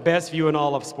overlook the best view in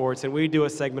all of sports, and we do a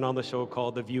segment on the show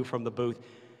called The View from the Booth.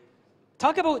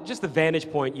 Talk about just the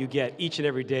vantage point you get each and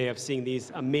every day of seeing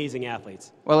these amazing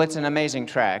athletes. Well, it's an amazing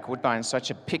track. Woodbine's such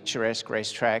a picturesque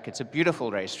racetrack. It's a beautiful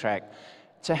racetrack.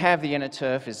 To have the inner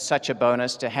turf is such a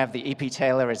bonus. To have the EP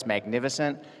Taylor is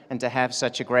magnificent. And to have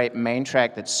such a great main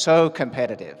track that's so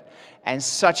competitive and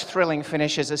such thrilling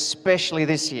finishes, especially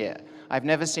this year. I've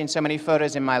never seen so many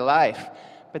photos in my life.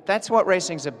 But that's what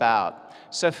racing's about.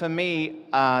 So for me,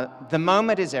 the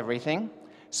moment is everything.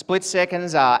 Split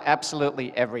seconds are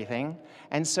absolutely everything.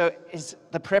 And so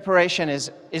the preparation is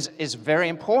very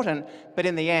important, but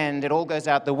in the end, it all goes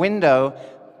out the window,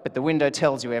 but the window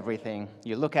tells you everything.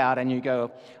 You look out and you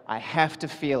go, I have to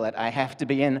feel it. I have to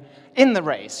be in the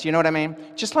race, you know what I mean?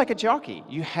 Just like a jockey,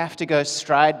 you have to go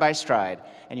stride by stride,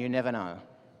 and you never know.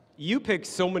 You pick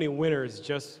so many winners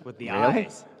just with the Really?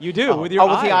 eyes. You do, with your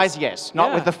eyes. With the eyes, yes,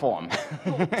 not with the form.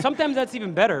 Sometimes that's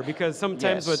even better, because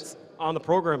sometimes Yes. what's on the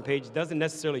program page doesn't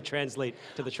necessarily translate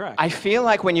to the track. I feel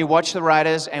like when you watch the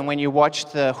riders and when you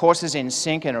watch the horses in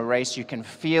sync in a race, you can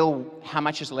feel how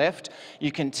much is left.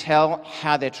 You can tell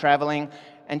how they're traveling.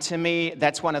 And to me,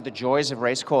 that's one of the joys of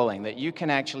race calling, that you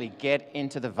can actually get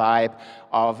into the vibe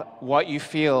of what you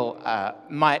feel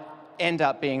might end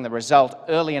up being the result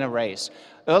early in a race.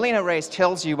 Early in a race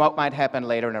tells you what might happen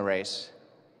later in a race.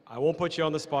 I won't put you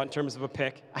on the spot in terms of a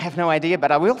pick. I have no idea, but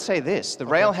I will say this. The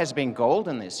rail has been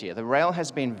golden this year. The rail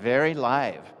has been very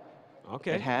live.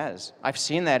 Okay. It has. I've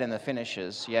seen that in the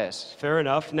finishes, yes. Fair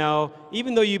enough. Now,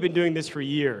 even though you've been doing this for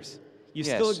years, you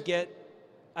Yes. still get,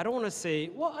 I don't want to say,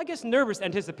 well, I guess nervous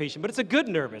anticipation, but it's a good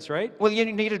nervous, right? Well, you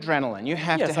need adrenaline. You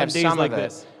have Yes, to have on days some like of it.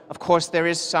 this. Of course, there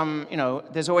is some,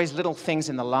 there's always little things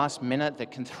in the last minute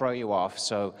that can throw you off.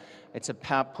 So it's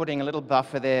about putting a little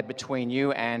buffer there between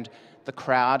you and the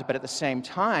crowd. But at the same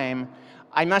time,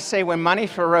 I must say, when Money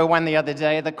for Row won the other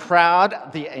day, the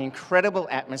crowd, the incredible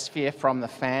atmosphere from the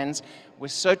fans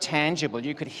was so tangible.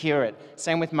 You could hear it.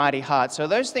 Same with Mighty Heart. So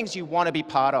those things you want to be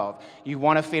part of. You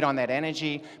want to feed on that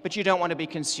energy, but you don't want to be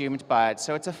consumed by it.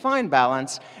 So it's a fine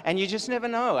balance, and you just never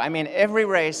know. I mean, every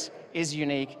race is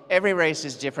unique. Every race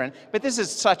is different, but this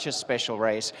is such a special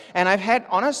race. And I've had,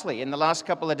 honestly, in the last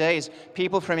couple of days,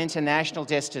 people from international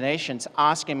destinations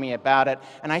asking me about it.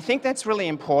 And I think that's really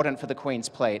important for the Queen's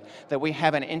Plate, that we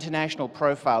have an international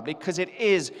profile, because it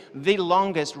is the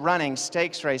longest running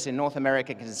stakes race in North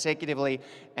America consecutively,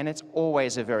 and it's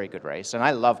always a very good race. And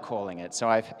I love calling it,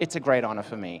 so it's a great honor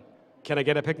for me. Can I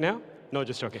get a pick now? No,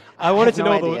 just joking. I wanted to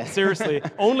no know, though, idea. seriously,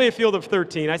 only a field of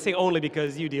 13. I say only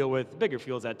because you deal with bigger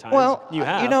fields at times. Well, you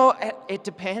have. It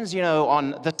depends,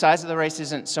 on the size of the race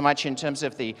isn't so much in terms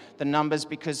of the numbers,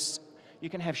 because you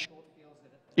can have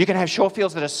short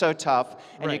fields that are so tough,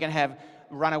 and you Right. can have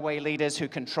runaway leaders who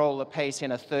control the pace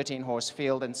in a 13-horse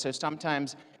field, and so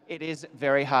sometimes it is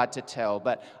very hard to tell.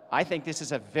 But I think this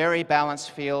is a very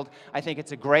balanced field. I think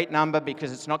it's a great number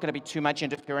because it's not going to be too much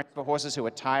interference for horses who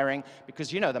are tiring,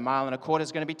 because, you know, the 1.25 miles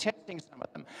is going to be testing some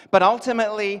of them. But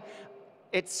ultimately,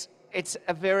 it's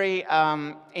a very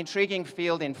intriguing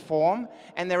field in form,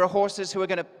 and there are horses who are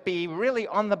going to be really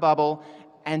on the bubble,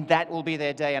 and that will be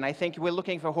their day. And I think we're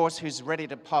looking for a horse who's ready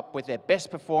to pop with their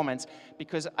best performance,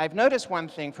 because I've noticed one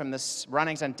thing from the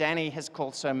runnings, and Danny has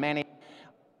called so many.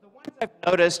 The ones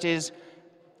I've noticed is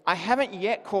I haven't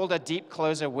yet called a deep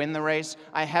closer win the race.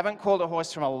 I haven't called a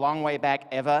horse from a long way back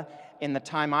ever in the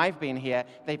time I've been here.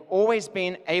 They've always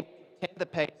been able to tend the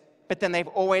pace, but then they've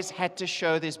always had to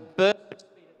show this burst of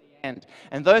speed at the end.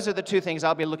 And those are the two things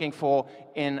I'll be looking for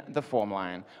in the form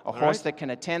line. A horse that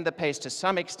can attend the pace to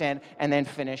some extent and then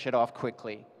finish it off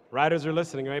quickly. Riders are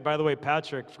listening, right? By the way,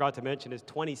 Patrick forgot to mention his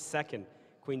 22nd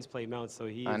Queen's Plate mount, so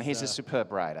he's a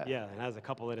superb rider. Yeah, and has a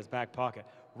couple in his back pocket.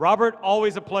 Robert,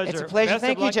 always a pleasure. It's a pleasure. Best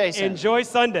Thank of you, luck. Jason. Enjoy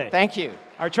Sunday. Thank you.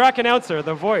 Our track announcer,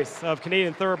 the voice of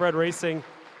Canadian Thoroughbred Racing,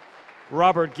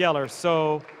 Robert Geller.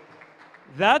 So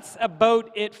that's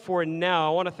about it for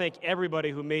now. I want to thank everybody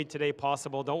who made today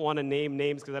possible. Don't want to name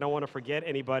names because I don't want to forget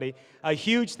anybody. A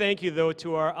huge thank you, though,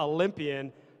 to our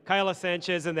Olympian, Kyla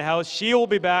Sanchez, in the house. She will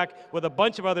be back with a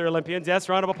bunch of other Olympians. Yes,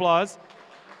 round of applause.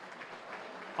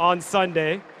 On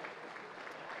Sunday.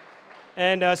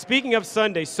 And speaking of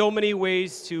Sunday, so many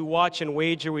ways to watch and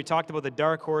wager. We talked about the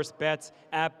Dark Horse Bets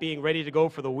app being ready to go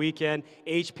for the weekend,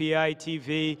 HPI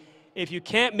TV. If you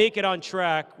can't make it on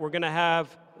track, we're going to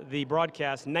have the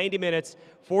broadcast 90 minutes,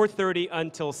 4:30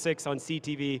 until 6 on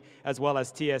CTV as well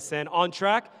as TSN. On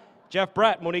track, Jeff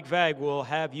Bratt, Monique Vag will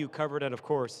have you covered, and of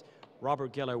course,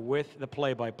 Robert Geller with the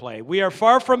play-by-play. We are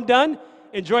far from done.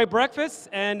 Enjoy breakfast,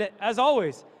 and as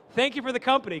always, thank you for the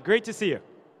company. Great to see you.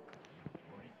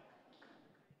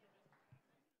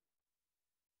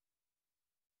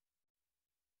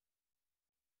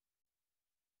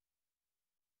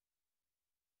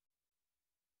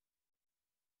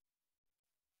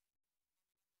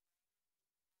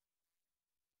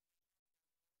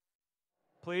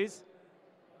 Please.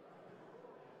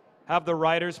 Have the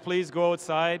riders please go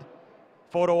outside.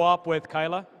 Photo op with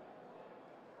Kyla.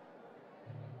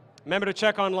 Remember to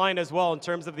check online as well in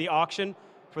terms of the auction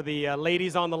for the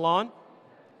ladies on the lawn.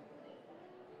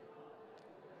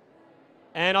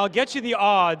 And I'll get you the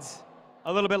odds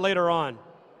a little bit later on.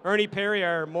 Ernie Perry,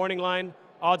 our morning line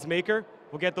odds maker,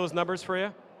 will get those numbers for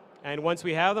you. And once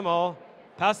we have them, I'll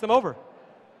pass them over.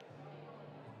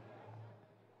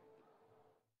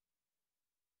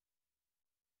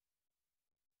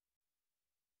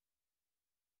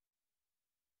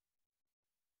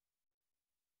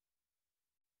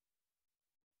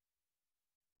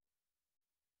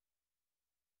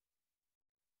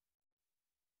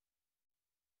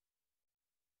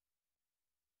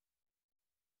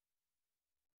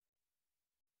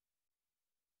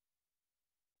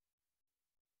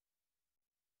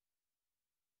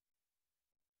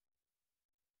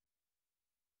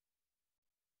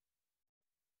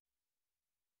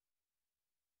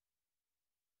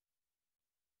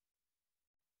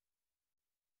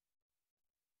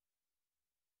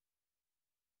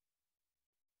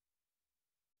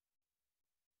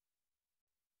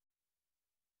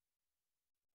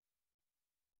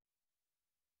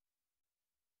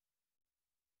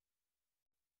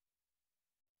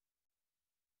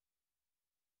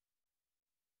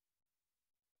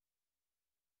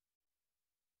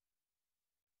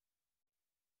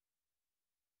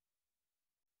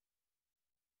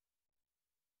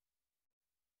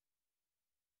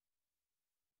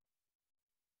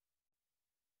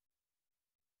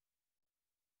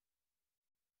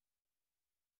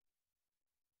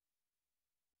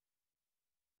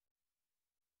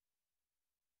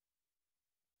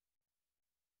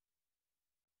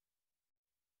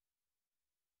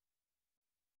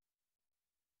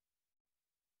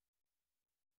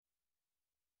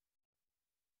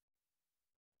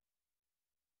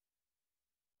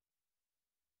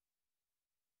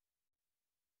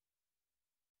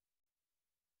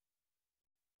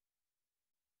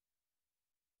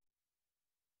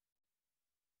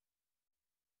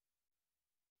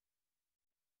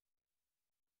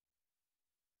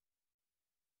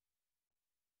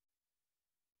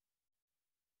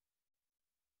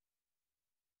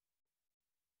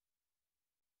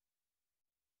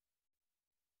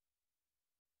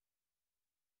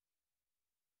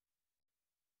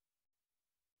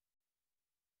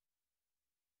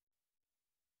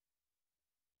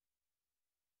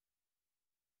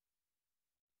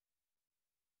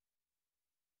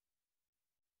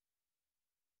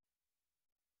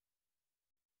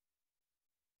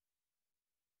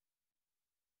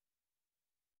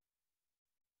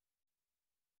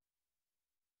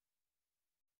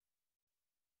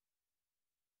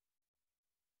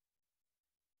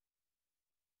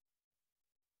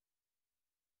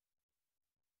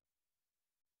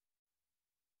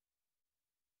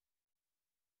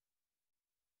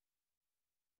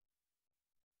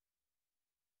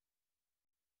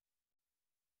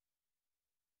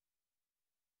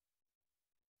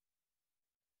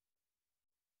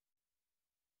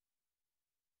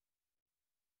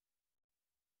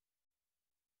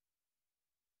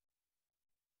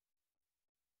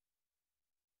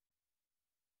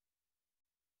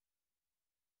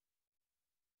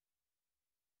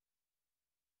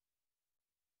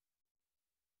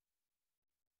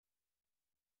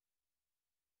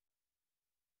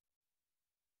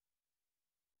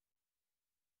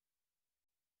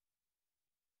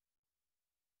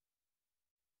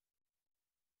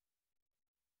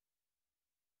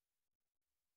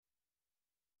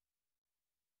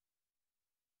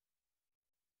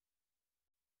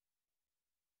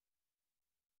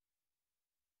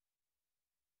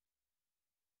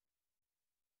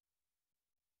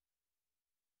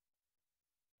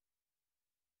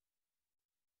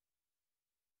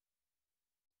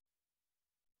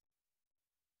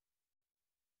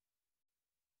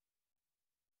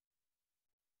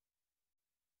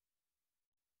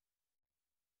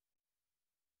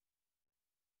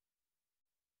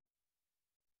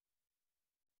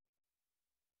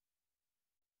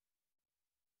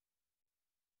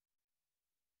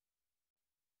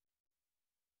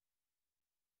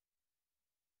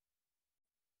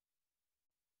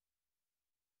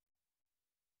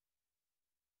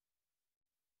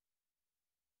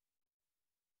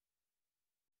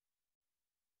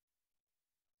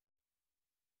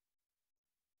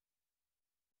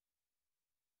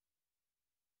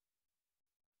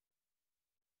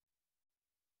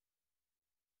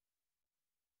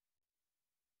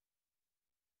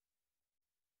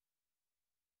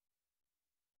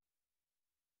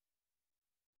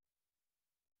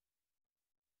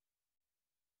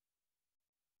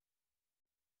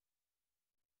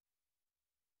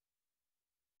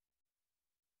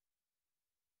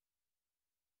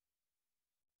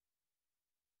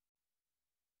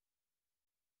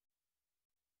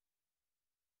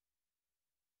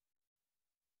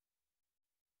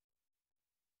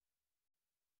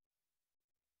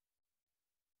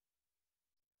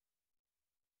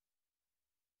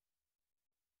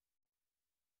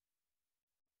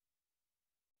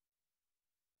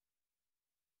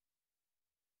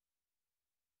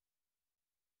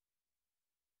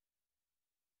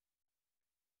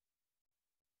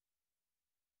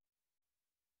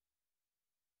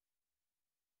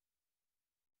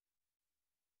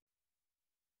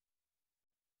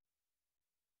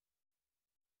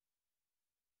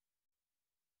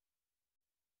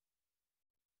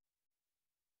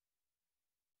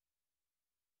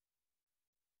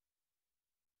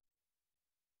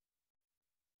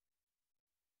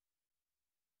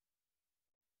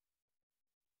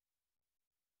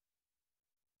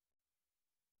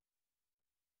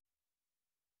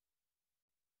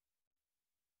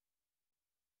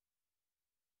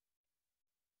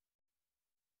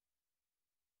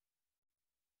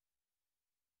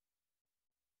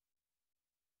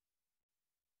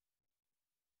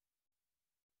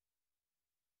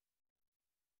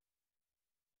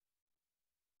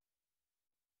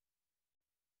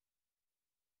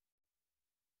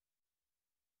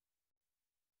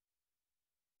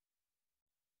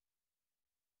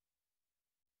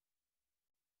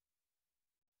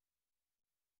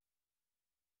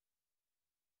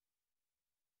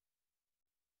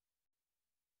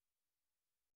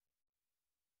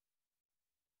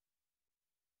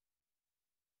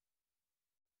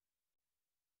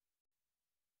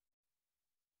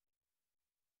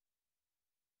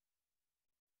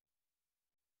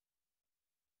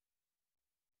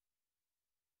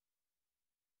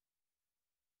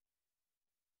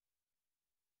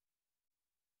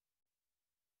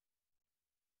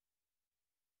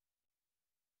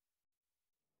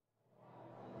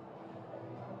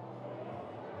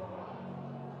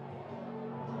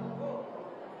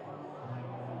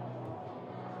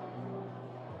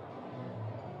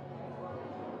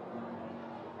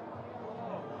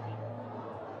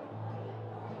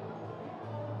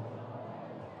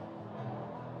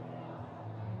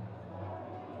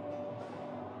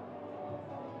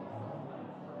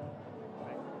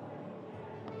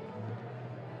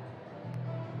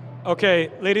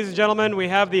 Okay, ladies and gentlemen, we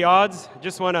have the odds.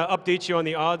 Just want to update you on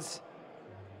the odds.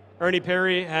 Ernie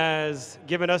Perry has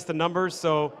given us the numbers,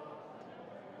 so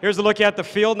here's a look at the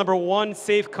field. Number 1,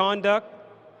 Safe Conduct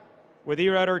with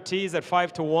Irad Ortiz at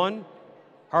 5-1.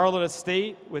 Harlan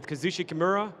Estate with Kazushi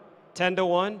Kimura,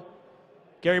 10-1.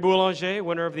 Gary Boulanger,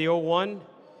 winner of the 01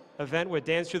 event with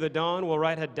Dance Through the Dawn, will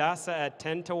ride Hadassah at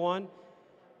 10-1.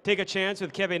 Take a Chance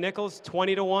with Kevin Nichols,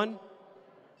 20-1.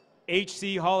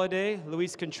 HC Holiday,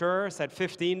 Luis Contreras at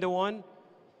 15-1.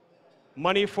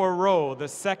 Money for Row, the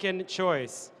second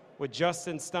choice, with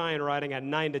Justin Stein riding at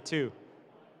 9-2.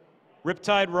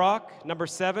 Riptide Rock, number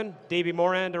 7, Davey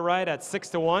Moran to ride at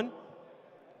 6-1.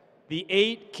 The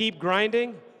 8, Keep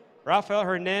Grinding, Rafael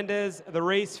Hernandez, the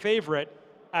race favorite,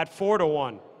 at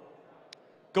 4-1.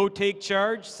 Go Take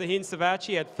Charge, Sahin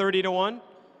Savachi at 30-1.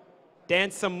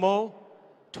 Dance Some Mo,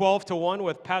 12-1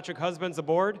 with Patrick Husbands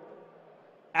aboard.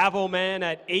 Avo Man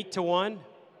at 8-1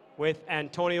 with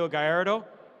Antonio Gallardo.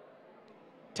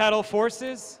 Title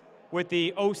Forces with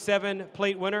the 07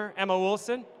 plate winner, Emma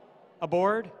Wilson,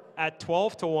 aboard at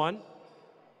 12-1.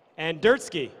 And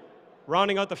Dirtski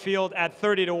rounding out the field at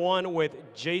 30-1 with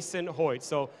Jason Hoyt.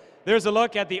 So there's a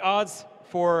look at the odds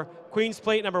for Queen's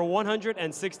Plate number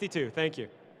 162. Thank you.